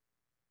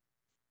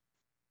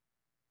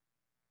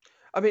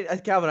 I mean,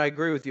 Calvin, I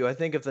agree with you. I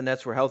think if the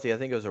Nets were healthy, I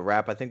think it was a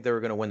wrap. I think they were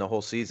going to win the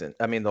whole season.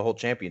 I mean, the whole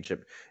championship.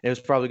 And it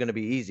was probably going to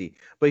be easy.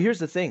 But here's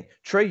the thing.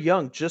 Trae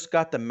Young just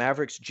got the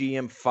Mavericks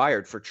GM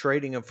fired for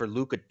trading him for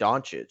Luka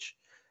Doncic.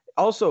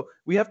 Also,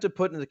 we have to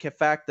put in the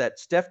fact that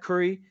Steph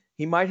Curry,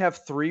 he might have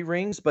 3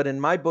 rings, but in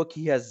my book,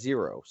 he has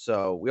 0.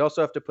 So we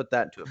also have to put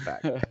that into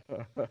effect.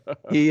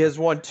 He has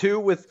won 2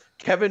 with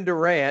Kevin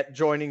Durant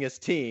joining his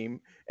team.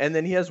 And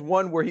then he has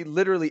 1 where he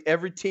literally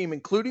every team,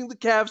 including the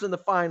Cavs in the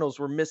finals,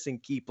 were missing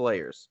key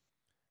players.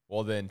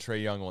 Well, then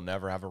Trae Young will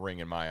never have a ring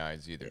in my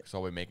eyes either, because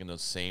I'll be making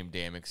those same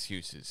damn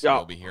excuses.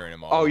 You'll be hearing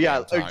him all the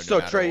time, so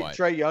no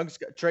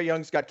Trae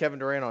Young's got Kevin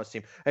Durant on his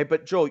team. Hey,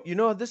 but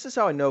Joel, this is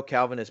how I know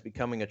Calvin is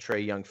becoming a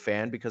Trae Young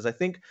fan, because I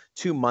think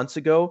 2 months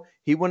ago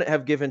he wouldn't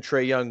have given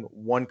Trae Young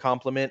 1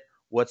 compliment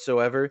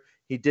whatsoever.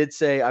 He did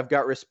say, "I've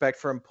got respect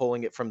for him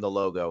pulling it from the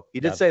logo." He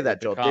did say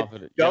that,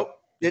 Joel.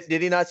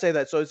 Did he not say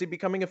that? So is he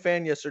becoming a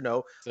fan? Yes or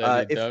no?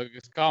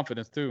 It's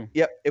confidence too.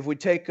 Yep. If we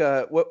take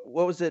what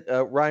was it?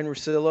 Ryan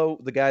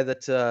Russillo, the guy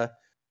that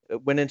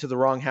went into the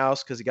wrong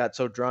house because he got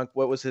so drunk.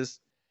 What was his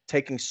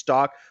taking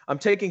stock? I'm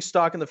taking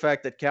stock in the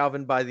fact that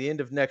Calvin, by the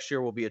end of next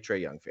year, will be a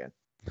Trae Young fan.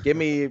 Give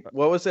me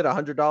what was it?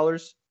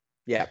 $100?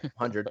 Yeah,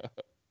 100.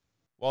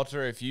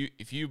 Walter, if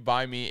you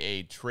buy me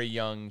a Trae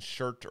Young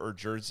shirt or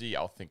jersey,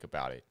 I'll think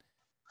about it.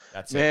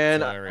 That's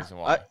the only reason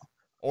why.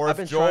 Or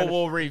if Joel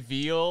will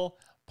reveal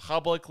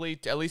publicly,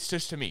 at least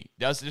just to me,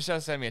 just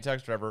send me a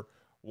text, Trevor,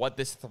 what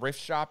this thrift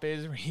shop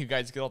is where you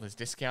guys get all this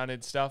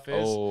discounted stuff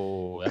is.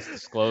 Oh, that's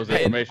disclosed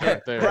information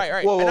right there.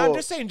 Right. Whoa, I'm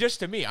just saying just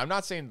to me. I'm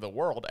not saying to the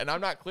world, and I'm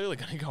not clearly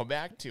going to go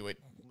back to it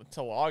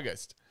until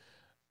August.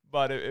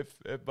 But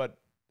but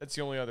that's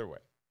the only other way.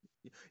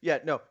 Yeah,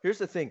 no, here's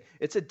the thing.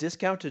 It's a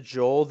discount to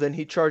Joel, then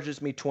he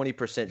charges me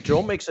 20%.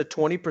 Joel makes a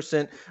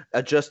 20%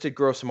 adjusted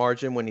gross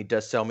margin when he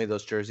does sell me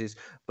those jerseys.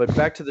 But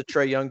back to the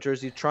Trae Young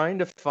jersey, trying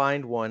to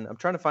find one. I'm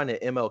trying to find an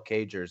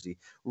MLK jersey.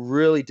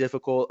 Really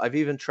difficult. I've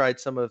even tried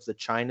some of the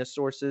China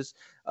sources.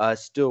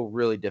 Still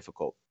really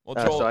difficult. Well,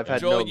 Joel, so I've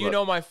had Joel, you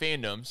know my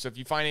fandom. So if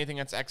you find anything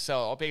that's XL,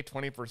 I'll pay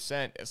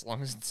 20% as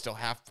long as it's still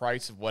half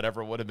price of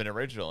whatever it would have been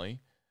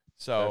originally.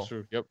 So that's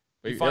true. Yep.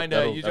 You find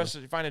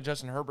a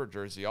Justin Herbert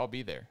jersey, I'll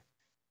be there.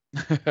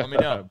 Let me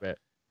know.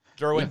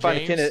 Derwin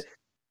James.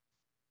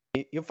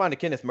 You'll find a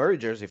Kenneth Murray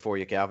jersey for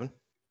you, Calvin.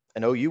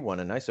 An OU one,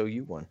 a nice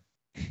OU one.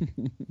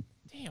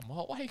 Damn,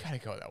 well, why you gotta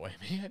go that way,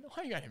 man?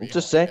 Why you gotta be?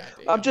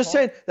 I'm just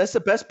saying that's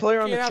the best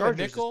player on the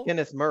Chargers, is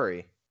Kenneth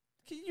Murray.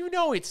 You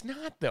know it's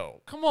not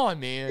though. Come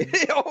on, man.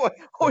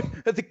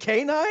 The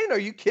K9? Are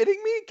you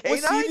kidding me? K9?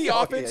 Was he the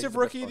offensive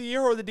rookie of the year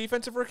or the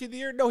defensive rookie of the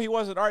year? No, he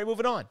wasn't. All right,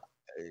 moving on.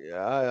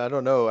 I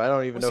don't know. I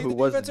don't even know who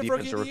was the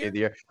defensive rookie of the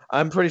year.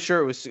 I'm pretty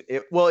sure it was.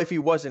 Well, if he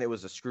wasn't, it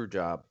was a screw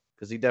job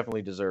because he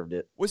definitely deserved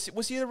it. Was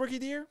he the rookie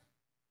of the year?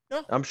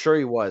 No. I'm sure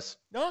he was.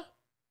 No.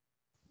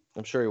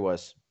 I'm sure he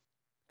was.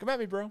 Come at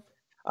me, bro.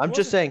 I'm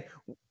just saying.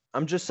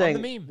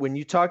 When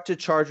you talk to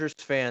Chargers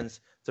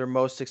fans, they're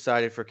most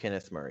excited for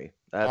Kenneth Murray.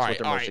 That's what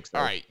they're most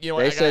excited. All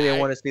right. They say they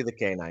want to see the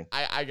K9.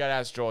 I got to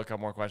ask Joel a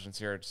couple more questions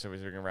here so we're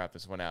going to wrap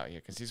this one out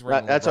here because he's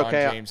wearing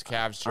LeBron James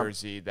Cavs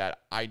jersey that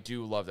I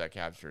do love that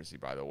Cavs jersey,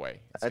 by the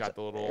way. It's got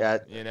the little,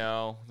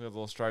 the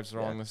little stripes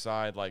along the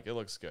side. Like, it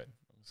looks good.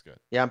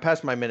 Yeah, I'm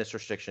past my minutes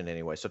restriction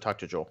anyway, so talk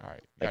to Joel. All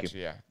right. Gotcha,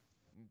 yeah.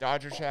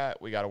 Dodger chat,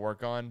 we got to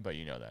work on, but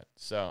you know that.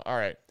 So, all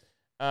right.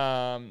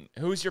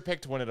 Who's your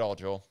pick to win it all,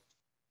 Joel?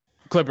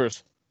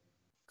 Clippers.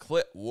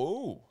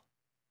 Whoa.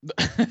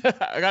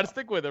 I got to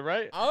stick with it,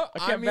 right?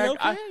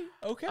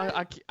 Okay.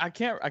 I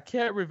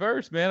can't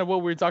reverse, man,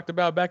 what we talked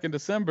about back in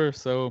December.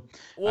 So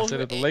I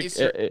said at the lake.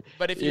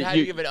 But if you had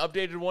to give an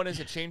updated one,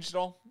 has it changed at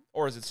all,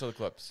 or is it still the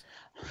Clips?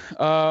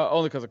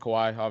 Only because of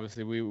Kawhi.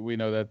 Obviously, we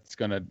know that's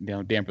gonna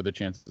damper the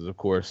chances, of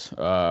course.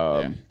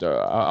 I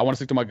want to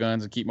stick to my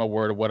guns and keep my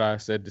word of what I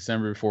said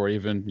December before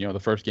even the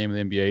first game of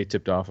the NBA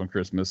tipped off on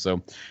Christmas. So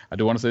I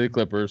do want to say the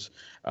Clippers.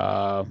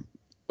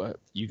 But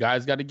you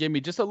guys got to give me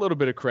just a little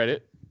bit of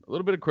credit.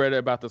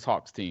 About this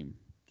Hawks team.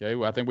 Okay,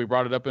 well, I think we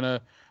brought it up in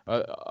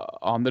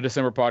on the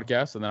December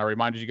podcast, and then I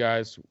reminded you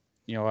guys,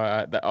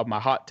 of my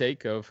hot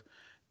take of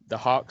the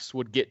Hawks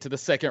would get to the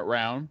second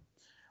round.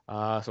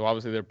 So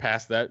obviously they're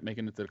past that,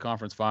 making it to the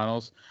conference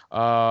finals.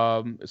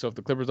 So if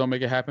the Clippers don't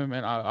make it happen,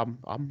 man,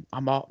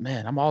 I'm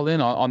all in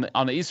on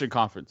the Eastern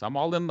Conference. I'm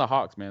all in the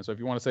Hawks, man. So if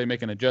you want to say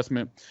make an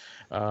adjustment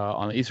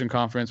on the Eastern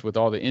Conference with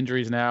all the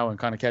injuries now and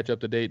kind of catch up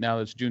to date now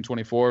that it's June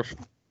 24th.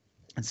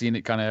 And seeing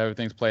it kind of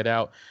everything's played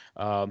out,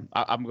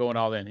 I'm going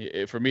all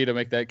in. For me to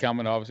make that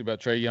comment, obviously about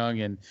Trae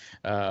Young and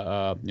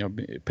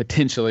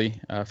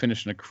potentially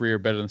finishing a career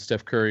better than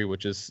Steph Curry,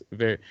 which is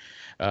very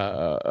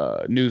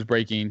news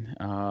breaking.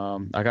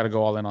 I got to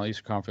go all in on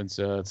Eastern Conference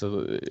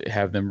to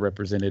have them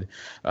represented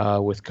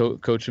with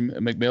Coach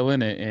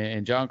McMillan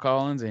and John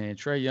Collins and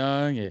Trae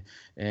Young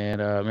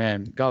and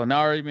man,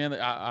 Gallinari, man.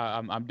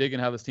 I'm digging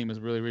how this team has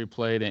really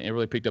played and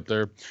really picked up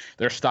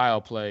their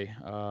style play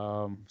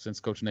since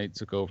Coach Nate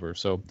took over.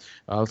 So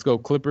let's go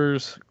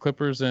Clippers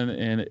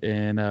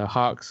and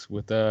Hawks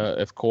with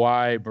if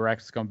Kawhi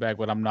miraculously come back,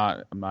 but I'm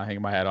not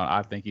hanging my hat on.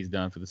 I think he's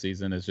done for the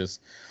season. It's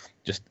just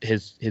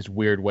his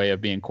weird way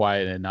of being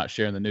quiet and not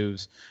sharing the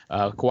news.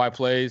 Kawhi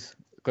plays,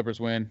 Clippers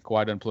win.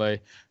 Kawhi doesn't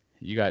play.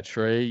 You got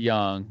Trae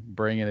Young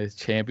bringing his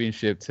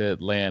championship to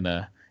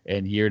Atlanta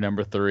in year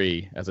number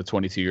 3 as a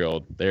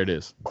 22-year-old. There it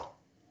is.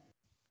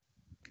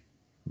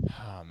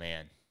 Oh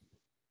man.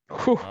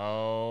 Whew.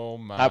 Oh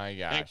my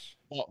gosh.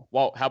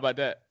 Walt, how about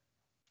that?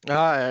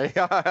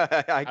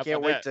 I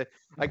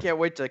can't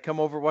wait to come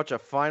over watch a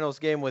finals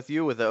game with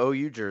you with the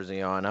OU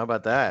jersey on. How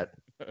about that?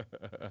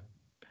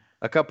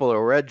 A couple of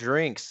red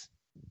drinks.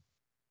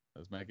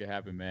 Let's make it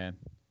happen, man.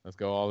 Let's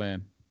go all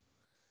in.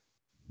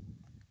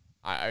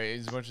 I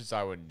as much as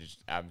I would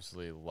just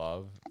absolutely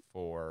love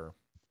for,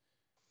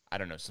 I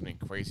don't know, something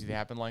crazy to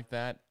happen like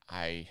that.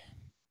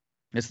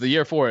 It's the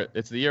year for it.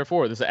 It's the year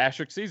for it. This is an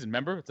asterisk season.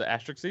 Remember, it's an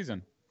asterisk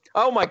season.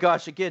 Oh my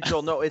gosh! Again,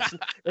 Joel. No,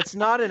 it's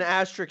not an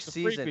asterisk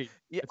season.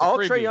 All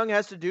Trae Young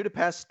has to do to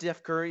pass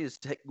Steph Curry is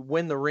to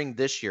win the ring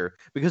this year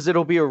because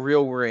it'll be a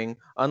real ring,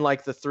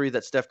 unlike the 3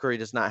 that Steph Curry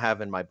does not have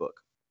in my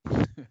book.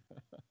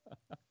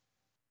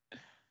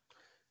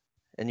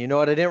 And you know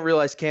what? I didn't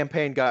realize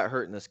Campaign got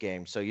hurt in this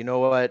game. So you know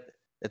what?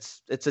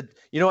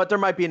 There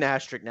might be an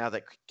asterisk now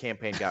that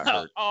Campaign got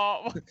hurt.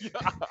 Oh my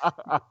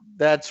God.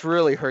 That's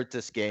really hurt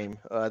this game.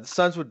 The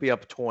Suns would be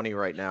up 20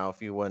 right now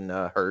if you wasn't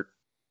hurt.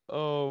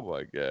 Oh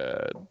my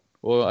God.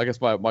 Well, I guess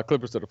my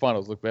Clippers to the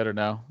finals look better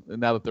now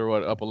that they're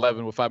up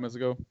 11 with 5 minutes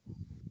ago.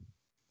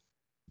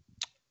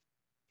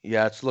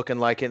 Yeah, it's looking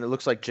like it. And it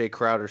looks like Jay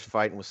Crowder's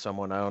fighting with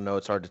someone. I don't know.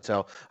 It's hard to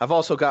tell. I've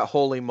also got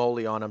Holy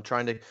Moly on. I'm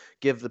trying to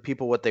give the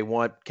people what they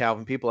want.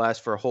 Calvin, people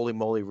ask for a Holy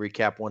Moly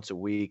recap once a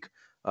week.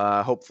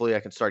 Hopefully I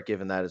can start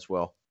giving that as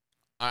well.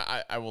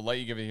 I will let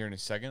you give it here in a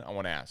second. I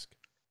want to ask.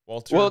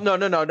 Walter? Well, no,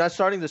 not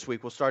starting this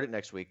week. We'll start it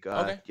next week.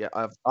 Okay. Yeah,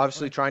 I'm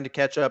obviously trying to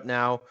catch up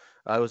now.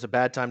 It was a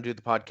bad time to do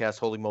the podcast.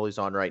 Holy Moly's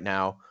on right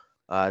now.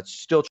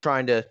 Still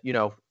trying to,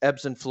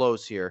 ebbs and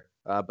flows here.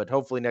 But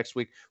hopefully next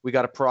week we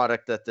got a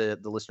product that the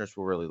listeners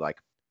will really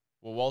like.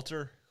 Well,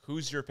 Walter,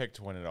 who's your pick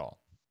to win it all?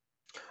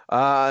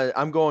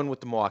 I'm going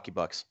with the Milwaukee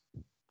Bucks.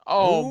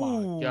 Oh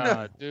Ooh. my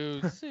God,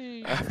 dude!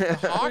 See, After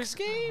the Hawks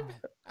game?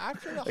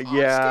 After the Hawks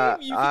Yeah,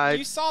 game?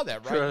 You saw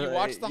that, right? You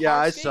watched the Hawks game? Yeah,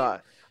 I saw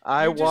it.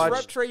 I watched.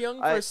 Just rep Trae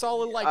Young for a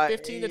solid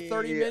 15 to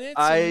 30 minutes.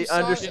 I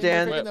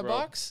understand the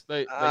Bucks.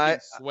 They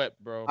get swept,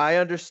 bro. I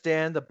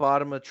understand the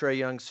bottom of Trae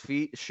Young's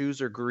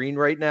shoes are green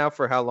right now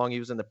for how long he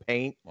was in the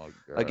paint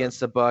against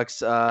the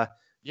Bucks.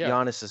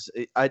 Giannis is.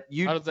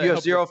 You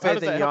have zero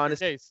faith in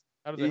Giannis.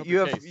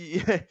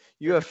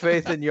 You have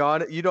faith in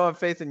Giannis. You don't have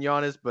faith in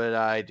Giannis, but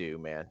I do,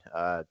 man.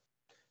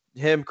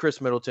 Him,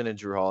 Chris Middleton, and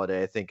Drew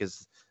Holiday, I think,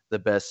 is the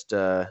best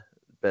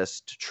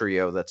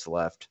trio that's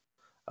left.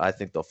 I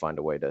think they'll find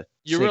a way to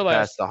sneak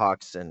past the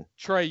Hawks. And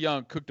Trae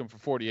Young cooked them for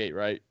 48,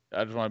 right?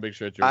 I just want to make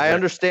sure. I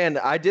understand.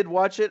 I did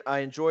watch it. I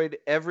enjoyed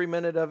every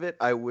minute of it.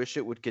 I wish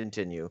it would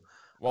continue.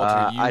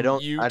 Walter, I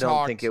don't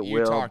think it will.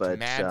 You talked but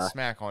mad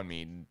smack on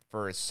me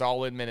for a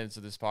solid minutes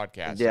of this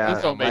podcast. Yeah,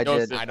 I don't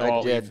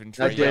believe in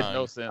Trae Young.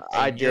 No sense.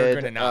 You're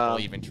gonna not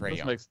believe in Trae Young.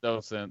 This makes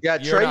no sense. Yeah,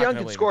 Trae Young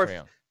can score.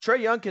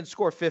 Trae Young can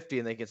score 50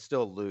 and they can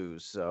still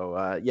lose. So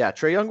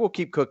Trae Young will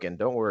keep cooking.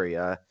 Don't worry.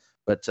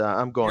 But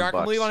I'm going. You're not Bucks.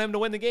 gonna believe on him to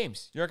win the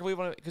games. You're not gonna believe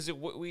on him because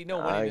we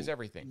know winning is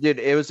everything. Dude,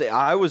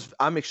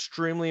 I'm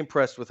extremely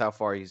impressed with how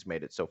far he's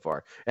made it so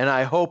far, and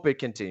I hope it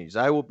continues.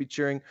 I will be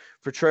cheering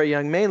for Trae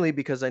Young mainly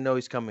because I know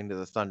he's coming to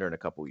the Thunder in a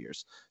couple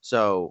years.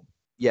 So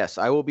yes,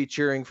 I will be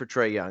cheering for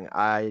Trae Young.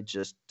 I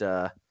just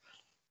Giannis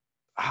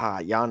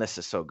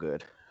is so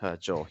good.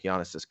 Joel,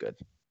 Giannis is good.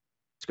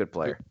 He's a good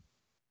player.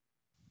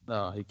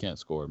 No, he can't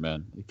score,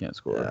 man. He can't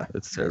score. Yeah,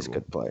 it's terrible. He's a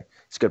good player.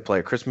 He's a good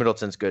player. Chris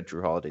Middleton's good.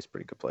 Drew Holiday's a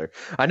pretty good player.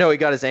 I know he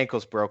got his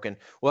ankles broken.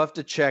 We'll have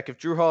to check. If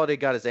Drew Holiday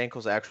got his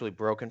ankles actually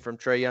broken from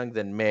Trae Young,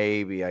 then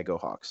maybe I go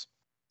Hawks.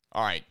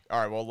 All right.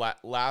 Well,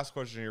 last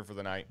question here for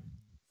the night,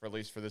 for at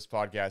least for this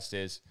podcast,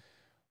 is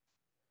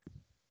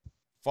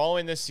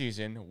following this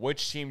season,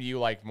 which team do you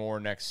like more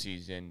next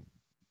season?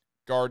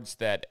 Guards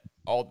that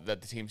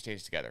the team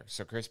stays together.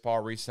 So Chris Paul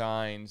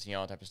resigns,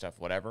 all type of stuff,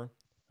 whatever.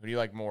 Who do you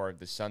like more,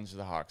 the Suns or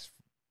the Hawks,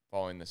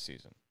 following this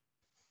season?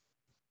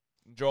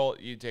 Joel,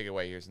 you take it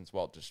away here since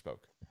Walt just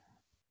spoke.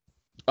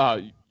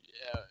 Hawks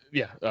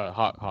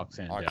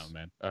hands down,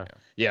 man. I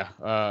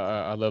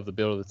love the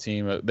build of the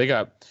team. They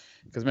got,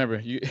 because remember,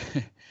 you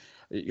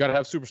got to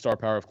have superstar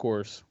power, of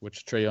course,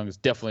 which Trae Young is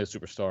definitely a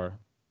superstar.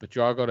 But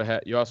you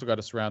also got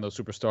to surround those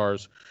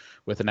superstars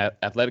with an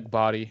athletic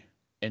body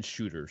and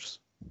shooters.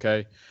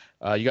 Okay.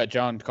 You got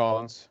John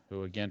Collins,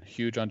 who, again,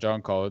 huge on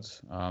John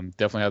Collins.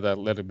 Definitely have that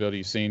athletic ability.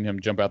 You've seen him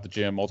jump out the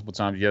gym multiple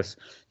times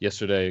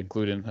yesterday,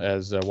 including,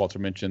 as Walter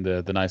mentioned,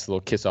 the nice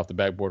little kiss off the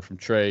backboard from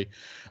Trae,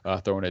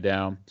 throwing it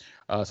down.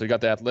 So you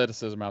got the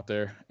athleticism out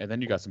there, and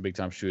then you got some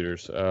big-time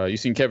shooters. You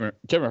seen Kevin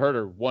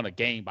Huerter won a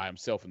game by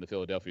himself in the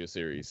Philadelphia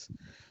series.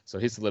 So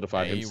he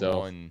solidified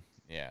himself.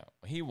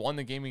 He won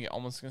the game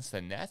almost against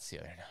the Nets the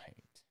other night.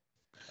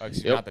 Oh,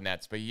 excuse me, Yep. not the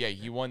Nets, but yeah,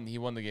 he won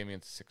the game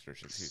against the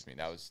Sixers. Excuse me,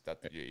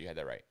 you had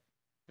that right.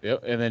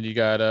 Yep, and then you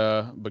got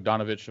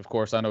Bogdanovich, of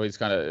course. I know he's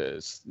kind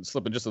of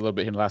slipping just a little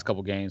bit in the last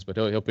couple games, but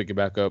he'll pick it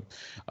back up.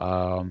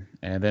 And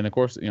then, of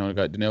course, you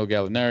got Danilo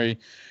Gallinari,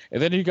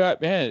 and then you got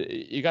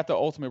the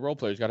ultimate role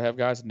players. You got to have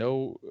guys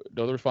know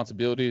the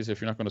responsibilities.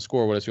 If you're not going to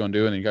score, what else you going to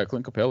do? And you got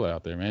Clint Capella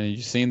out there, man. And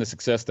you've seen the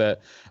success that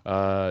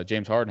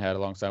James Harden had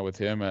alongside with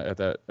him at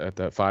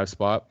that 5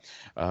 spot.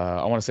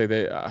 I want to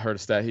say I heard a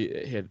stat. He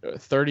had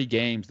 30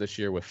 games this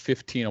year with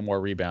 15 or more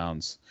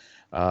rebounds.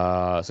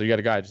 So you got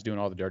a guy just doing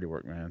all the dirty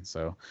work, man.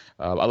 So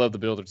I love the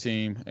builder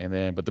team,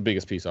 but the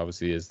biggest piece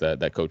obviously is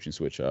that coaching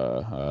switch.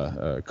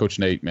 Coach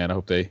Nate, man, I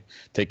hope they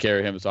take care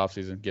of him this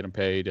offseason, get him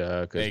paid.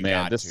 They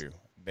got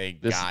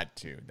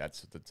to.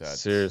 That's what the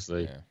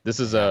seriously. Yeah, this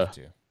is a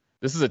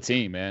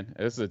team, man.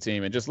 This is a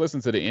team, and just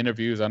listen to the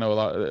interviews. I know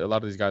a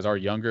lot of these guys are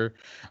younger,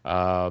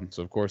 so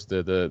of course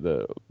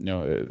the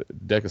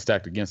deck is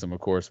stacked against them, of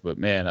course. But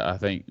man, I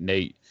think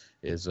Nate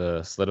is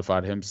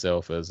solidified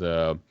himself as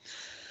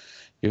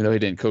even though he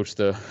didn't coach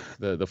the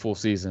full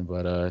season,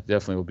 but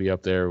definitely will be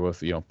up there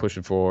with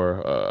pushing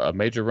for a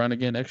major run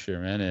again next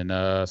year, man. And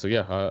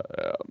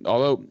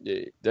although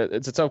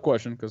it's a tough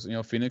question because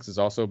Phoenix is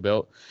also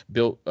built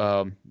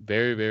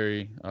very,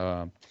 very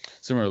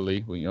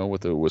similarly,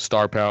 with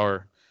star power.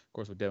 Of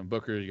course, with Devin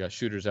Booker, you got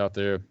shooters out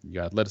there, you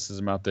got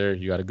athleticism out there,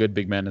 you got a good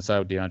big man inside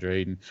with DeAndre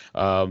Ayton.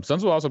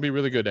 Suns will also be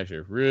really good next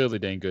year, really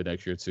dang good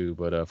next year too.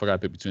 But if I got to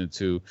pick between the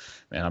two,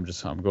 man, I'm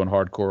going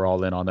hardcore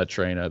all in on that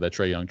train, that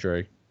Trae Young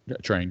train.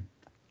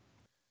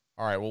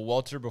 All right, well,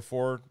 Walter,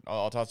 before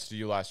I'll toss it to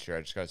you last year,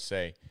 I just got to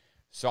say,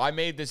 so I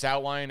made this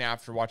outline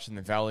after watching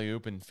the Valley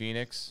Oop in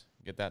Phoenix.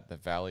 Get that? The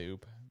Valley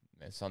Oop.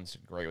 The Suns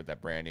did great with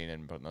that branding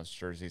and putting those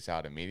jerseys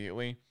out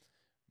immediately.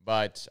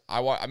 But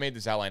I made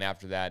this outline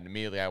after that, and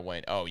immediately I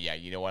went, oh, yeah,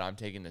 you know what? I'm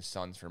taking the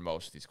Suns for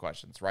most of these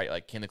questions, right?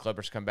 Like, can the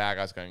Clippers come back?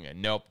 I was going,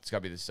 nope, it's got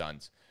to be the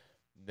Suns.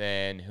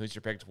 Then who's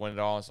your pick to win it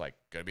all? It's like,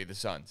 going to be the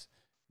Suns.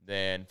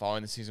 Then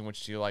following the season,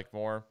 which do you like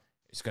more?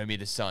 It's going to be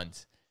the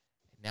Suns.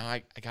 Now,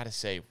 I got to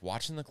say,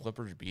 watching the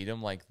Clippers beat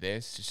them like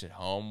this, just at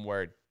home,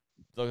 where it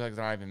looks like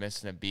they're not even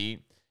missing a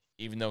beat,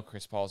 even though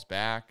Chris Paul's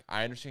back.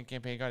 I understand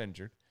Campaign got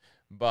injured,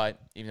 but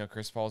even though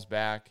Chris Paul's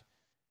back,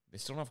 they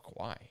still don't have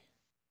Kawhi.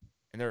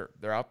 And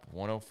they're up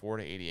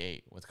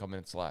 104-88 with a couple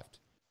minutes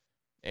left.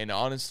 And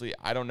honestly,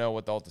 I don't know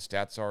what all the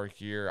stats are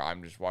here.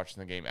 I'm just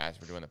watching the game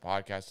as we're doing the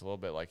podcast a little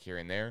bit, like here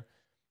and there.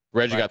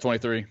 Reggie got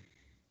 23.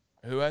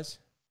 Who has?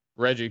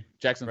 Reggie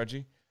Jackson.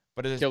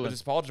 But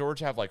does Paul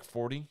George have like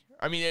 40?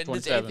 I mean,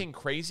 is anything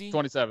crazy?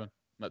 27.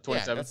 Not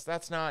 27. Yeah,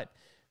 that's not,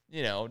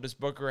 does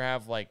Booker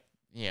have like,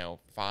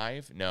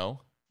 5?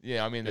 No.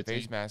 Yeah, I mean, 15.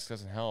 The face mask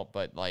doesn't help,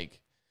 but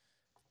like,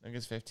 I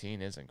guess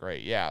 15 isn't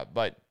great. Yeah,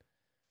 but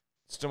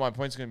still my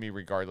point's going to be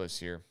regardless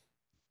here.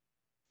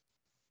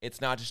 It's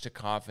not just a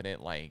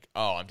confident like,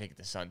 oh, I'm taking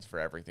the Suns for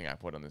everything I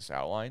put on this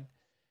outline.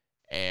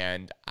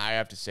 And I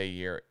have to say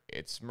here,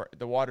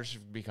 the waters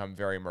should become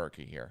very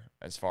murky here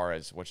as far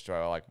as which do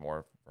I like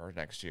more for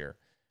next year.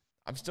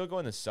 I'm still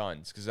going the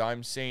Suns because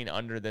I'm saying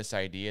under this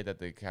idea that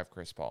they have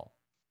Chris Paul.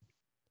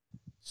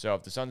 So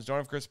if the Suns don't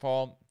have Chris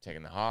Paul, I'm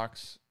taking the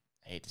Hawks.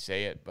 I hate to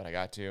say it, but I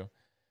got to.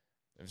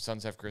 If the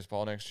Suns have Chris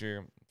Paul next year,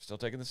 I'm still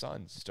taking the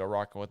Suns. Still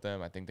rocking with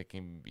them. I think they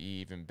can be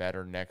even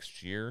better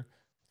next year.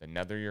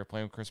 Another year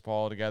playing with Chris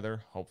Paul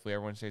together. Hopefully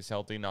everyone stays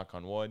healthy, knock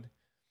on wood.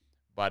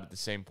 But at the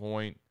same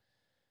point,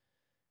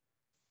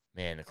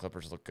 man, the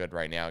Clippers look good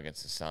right now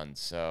against the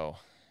Suns. So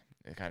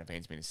it kind of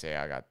pains me to say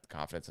I got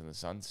confidence in the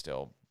Suns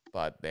still.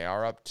 But they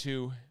are up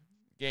 2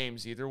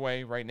 games either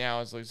way right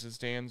now as it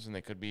stands, and they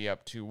could be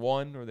up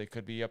 2-1 or they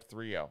could be up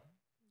 3-0.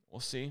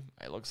 We'll see.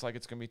 It looks like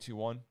it's going to be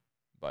 2-1.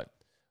 But,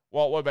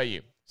 well, what about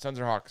you? Suns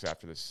or Hawks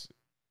after this?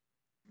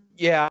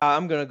 Yeah,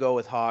 I'm going to go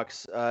with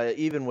Hawks.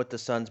 Even with the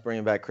Suns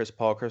bringing back Chris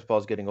Paul. Chris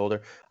Paul's getting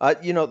older.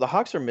 The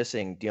Hawks are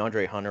missing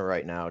DeAndre Hunter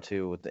right now,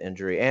 too, with the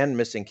injury, and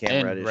missing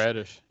Cam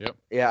Reddish. Yep.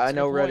 Yeah, That's I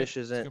know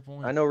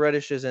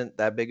Reddish isn't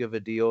that big of a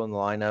deal in the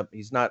lineup.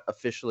 He's not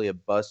officially a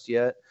bust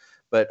yet.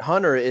 But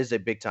Hunter is a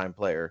big-time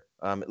player.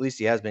 At least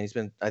he has been. He's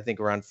been, I think,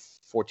 around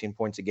 14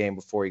 points a game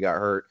before he got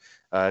hurt.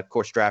 Of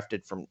course,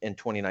 drafted in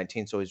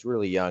 2019, so he's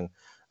really young.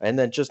 And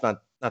then just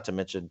not to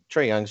mention,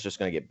 Trae Young's just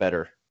going to get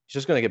better. He's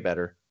just going to get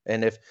better.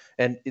 And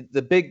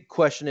the big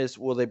question is,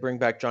 will they bring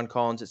back John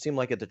Collins? It seemed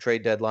like at the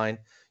trade deadline,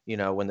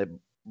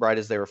 right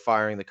as they were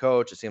firing the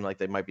coach, it seemed like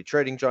they might be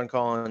trading John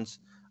Collins.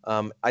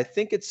 I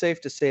think it's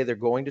safe to say they're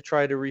going to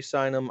try to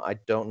re-sign him. I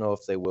don't know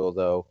if they will,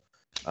 though.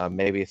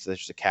 Maybe if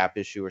there's a cap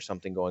issue or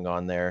something going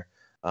on there.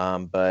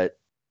 But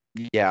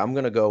yeah, I'm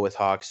going to go with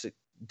Hawks.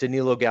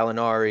 Danilo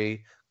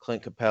Gallinari,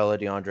 Clint Capella,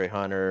 DeAndre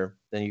Hunter.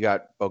 Then you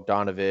got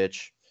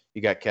Bogdanovich.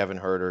 You got Kevin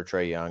Huerter,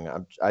 Trae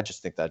Young. I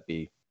just think that'd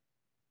be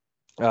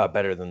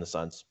better than the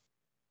Suns.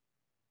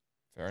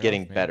 Fair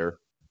Getting enough, man. better.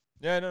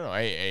 Yeah, no.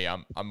 Hey,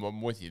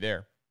 I'm with you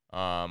there.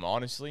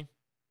 Honestly,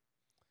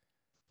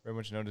 very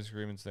much no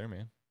disagreements there,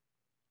 man.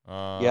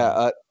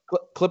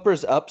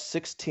 Clippers up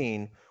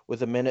 16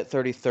 with a minute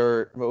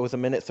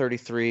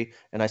 33,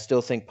 and I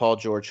still think Paul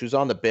George, who's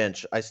on the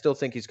bench, I still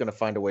think he's going to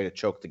find a way to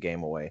choke the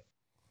game away.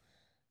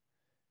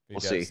 We'll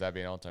see. That'd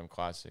be an all-time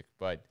classic.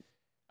 But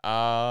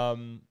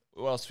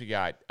who else we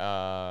got?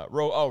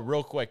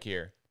 Real quick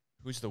here.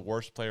 Who's the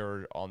worst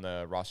player on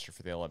the roster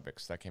for the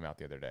Olympics? That came out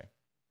the other day.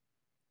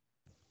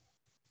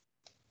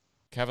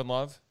 Kevin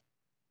Love?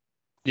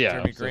 Yeah.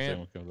 Jeremy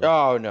Grant?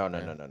 Oh, no.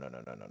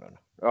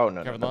 Oh,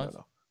 no. Kevin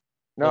Love?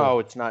 No,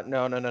 it's not.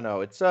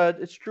 No.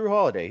 It's Drew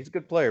Holiday. He's a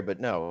good player, but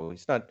no,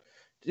 he's not.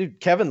 Dude,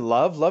 Kevin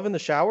Love in the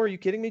shower? Are you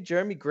kidding me?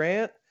 Jeremy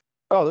Grant?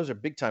 Oh, those are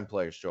big-time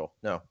players, Joel.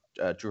 No,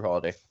 Drew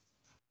Holiday.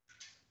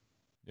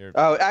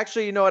 Oh,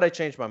 actually, you know what? I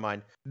changed my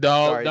mind.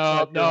 No.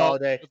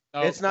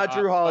 It's not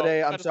Drew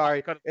Holiday. I'm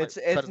sorry. It's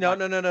no.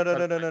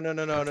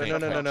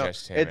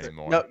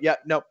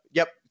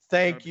 Yep.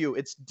 Thank you.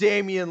 It's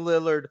Damian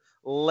Lillard.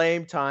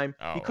 Lame time.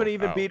 He couldn't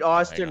even beat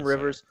Austin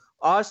Rivers.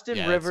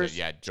 Austin Rivers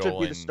should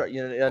be the start.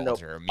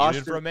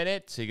 Muted for a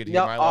minute so you could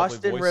hear my lovely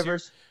Austin voice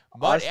Rivers. Here.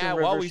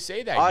 But while we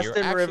say that here,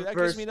 actually, that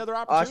gives me another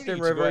opportunity to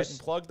go ahead and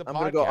plug the podcast. I'm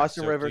going to go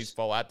Austin Rivers. Please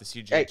follow at the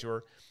CJ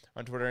Tour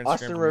on Twitter and Instagram.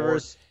 Austin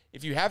Rivers.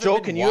 If you haven't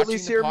Joel, been watching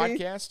the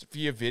podcast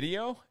via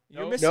video,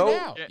 you're missing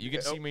out. You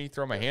can see me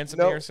throw my hands in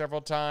the air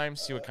several times,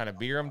 see what kind of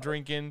beer I'm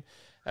drinking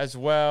as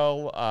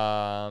well.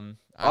 I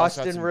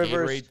also had some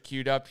Gatorade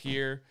queued up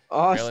here.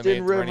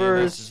 Austin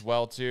Rivers as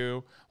well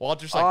too.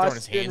 Walter's like throwing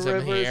his hands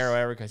up in the air or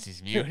whatever because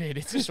he's muted.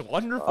 It's just a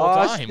wonderful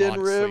time, honestly.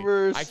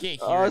 Rivers. I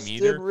can't hear him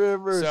either.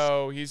 Rivers.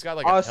 So he's got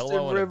like a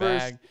pillow and a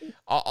bag.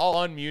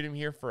 I'll unmute him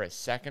here for a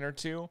second or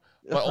two,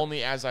 but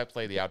only as I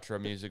play the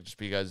outro music, just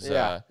because.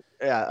 I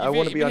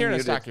want to be hearing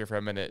us unmuted. talk here for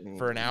a minute,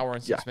 for an hour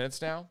and 6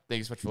 minutes now. Thank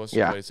you so much for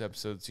listening to this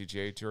episode of the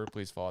CGA Tour.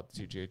 Please follow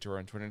the CGA Tour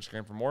on Twitter and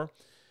Instagram for more.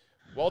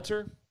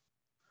 Walter.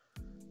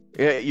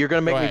 Yeah, you're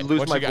gonna make me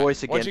lose my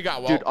voice again. What you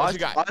got, Walt?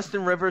 Dude,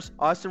 Austin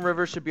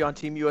Rivers should be on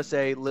Team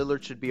USA.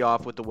 Lillard should be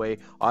off with the way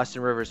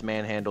Austin Rivers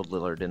manhandled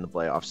Lillard in the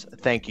playoffs.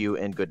 Thank you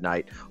and good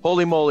night.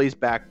 Holy moly's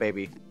back,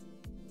 baby.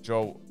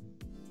 Joe.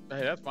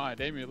 Hey, that's fine.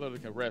 Damian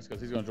Lillard can rest because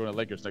he's gonna join the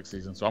Lakers next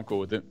season, so I'm cool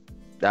with it.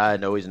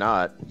 No, he's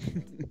not.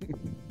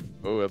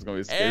 Oh, that's gonna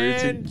be scary.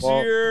 And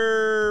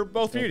you're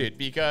both muted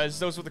because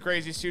those were the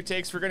craziest two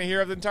takes we're gonna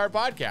hear of the entire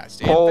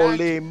podcast.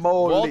 Holy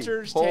moly!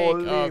 Walter's take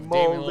of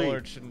Damian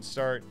Lillard shouldn't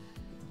start.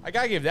 I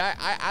gotta give that.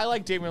 I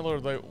like Damian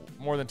Lillard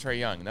more than Trae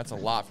Young, and that's a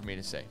lot for me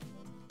to say.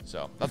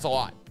 So that's a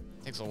lot.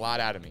 It takes a lot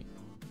out of me.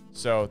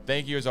 So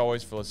thank you as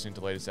always for listening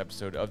to the latest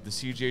episode of the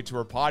CJ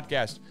Tour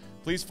podcast.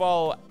 Please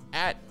follow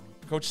at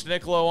Coach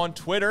Nicolo on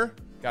Twitter.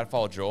 Gotta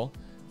follow Joel.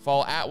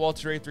 Follow at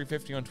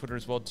Walter8350 on Twitter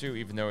as well too,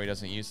 even though he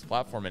doesn't use the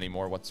platform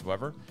anymore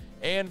whatsoever.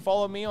 And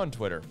follow me on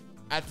Twitter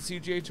at the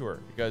CJ Tour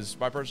because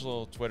my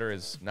personal Twitter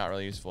is not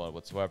really useful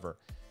whatsoever.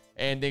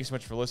 And thanks so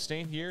much for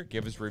listening here.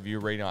 Give us a review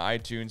rating on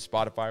iTunes,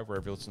 Spotify,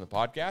 wherever you listen to the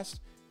podcast.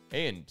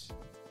 And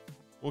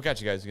we'll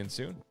catch you guys again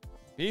soon.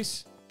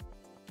 Peace.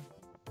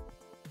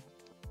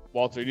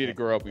 Walter, you need to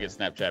grow up and get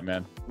Snapchat,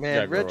 man.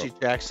 Man, Reggie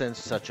Jackson's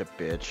such a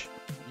bitch.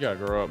 You gotta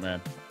grow up, man.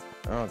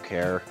 I don't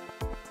care.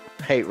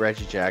 I hate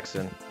Reggie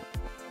Jackson.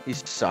 He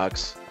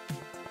sucks.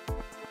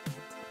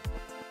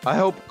 I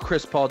hope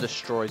Chris Paul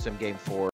destroys him game 4.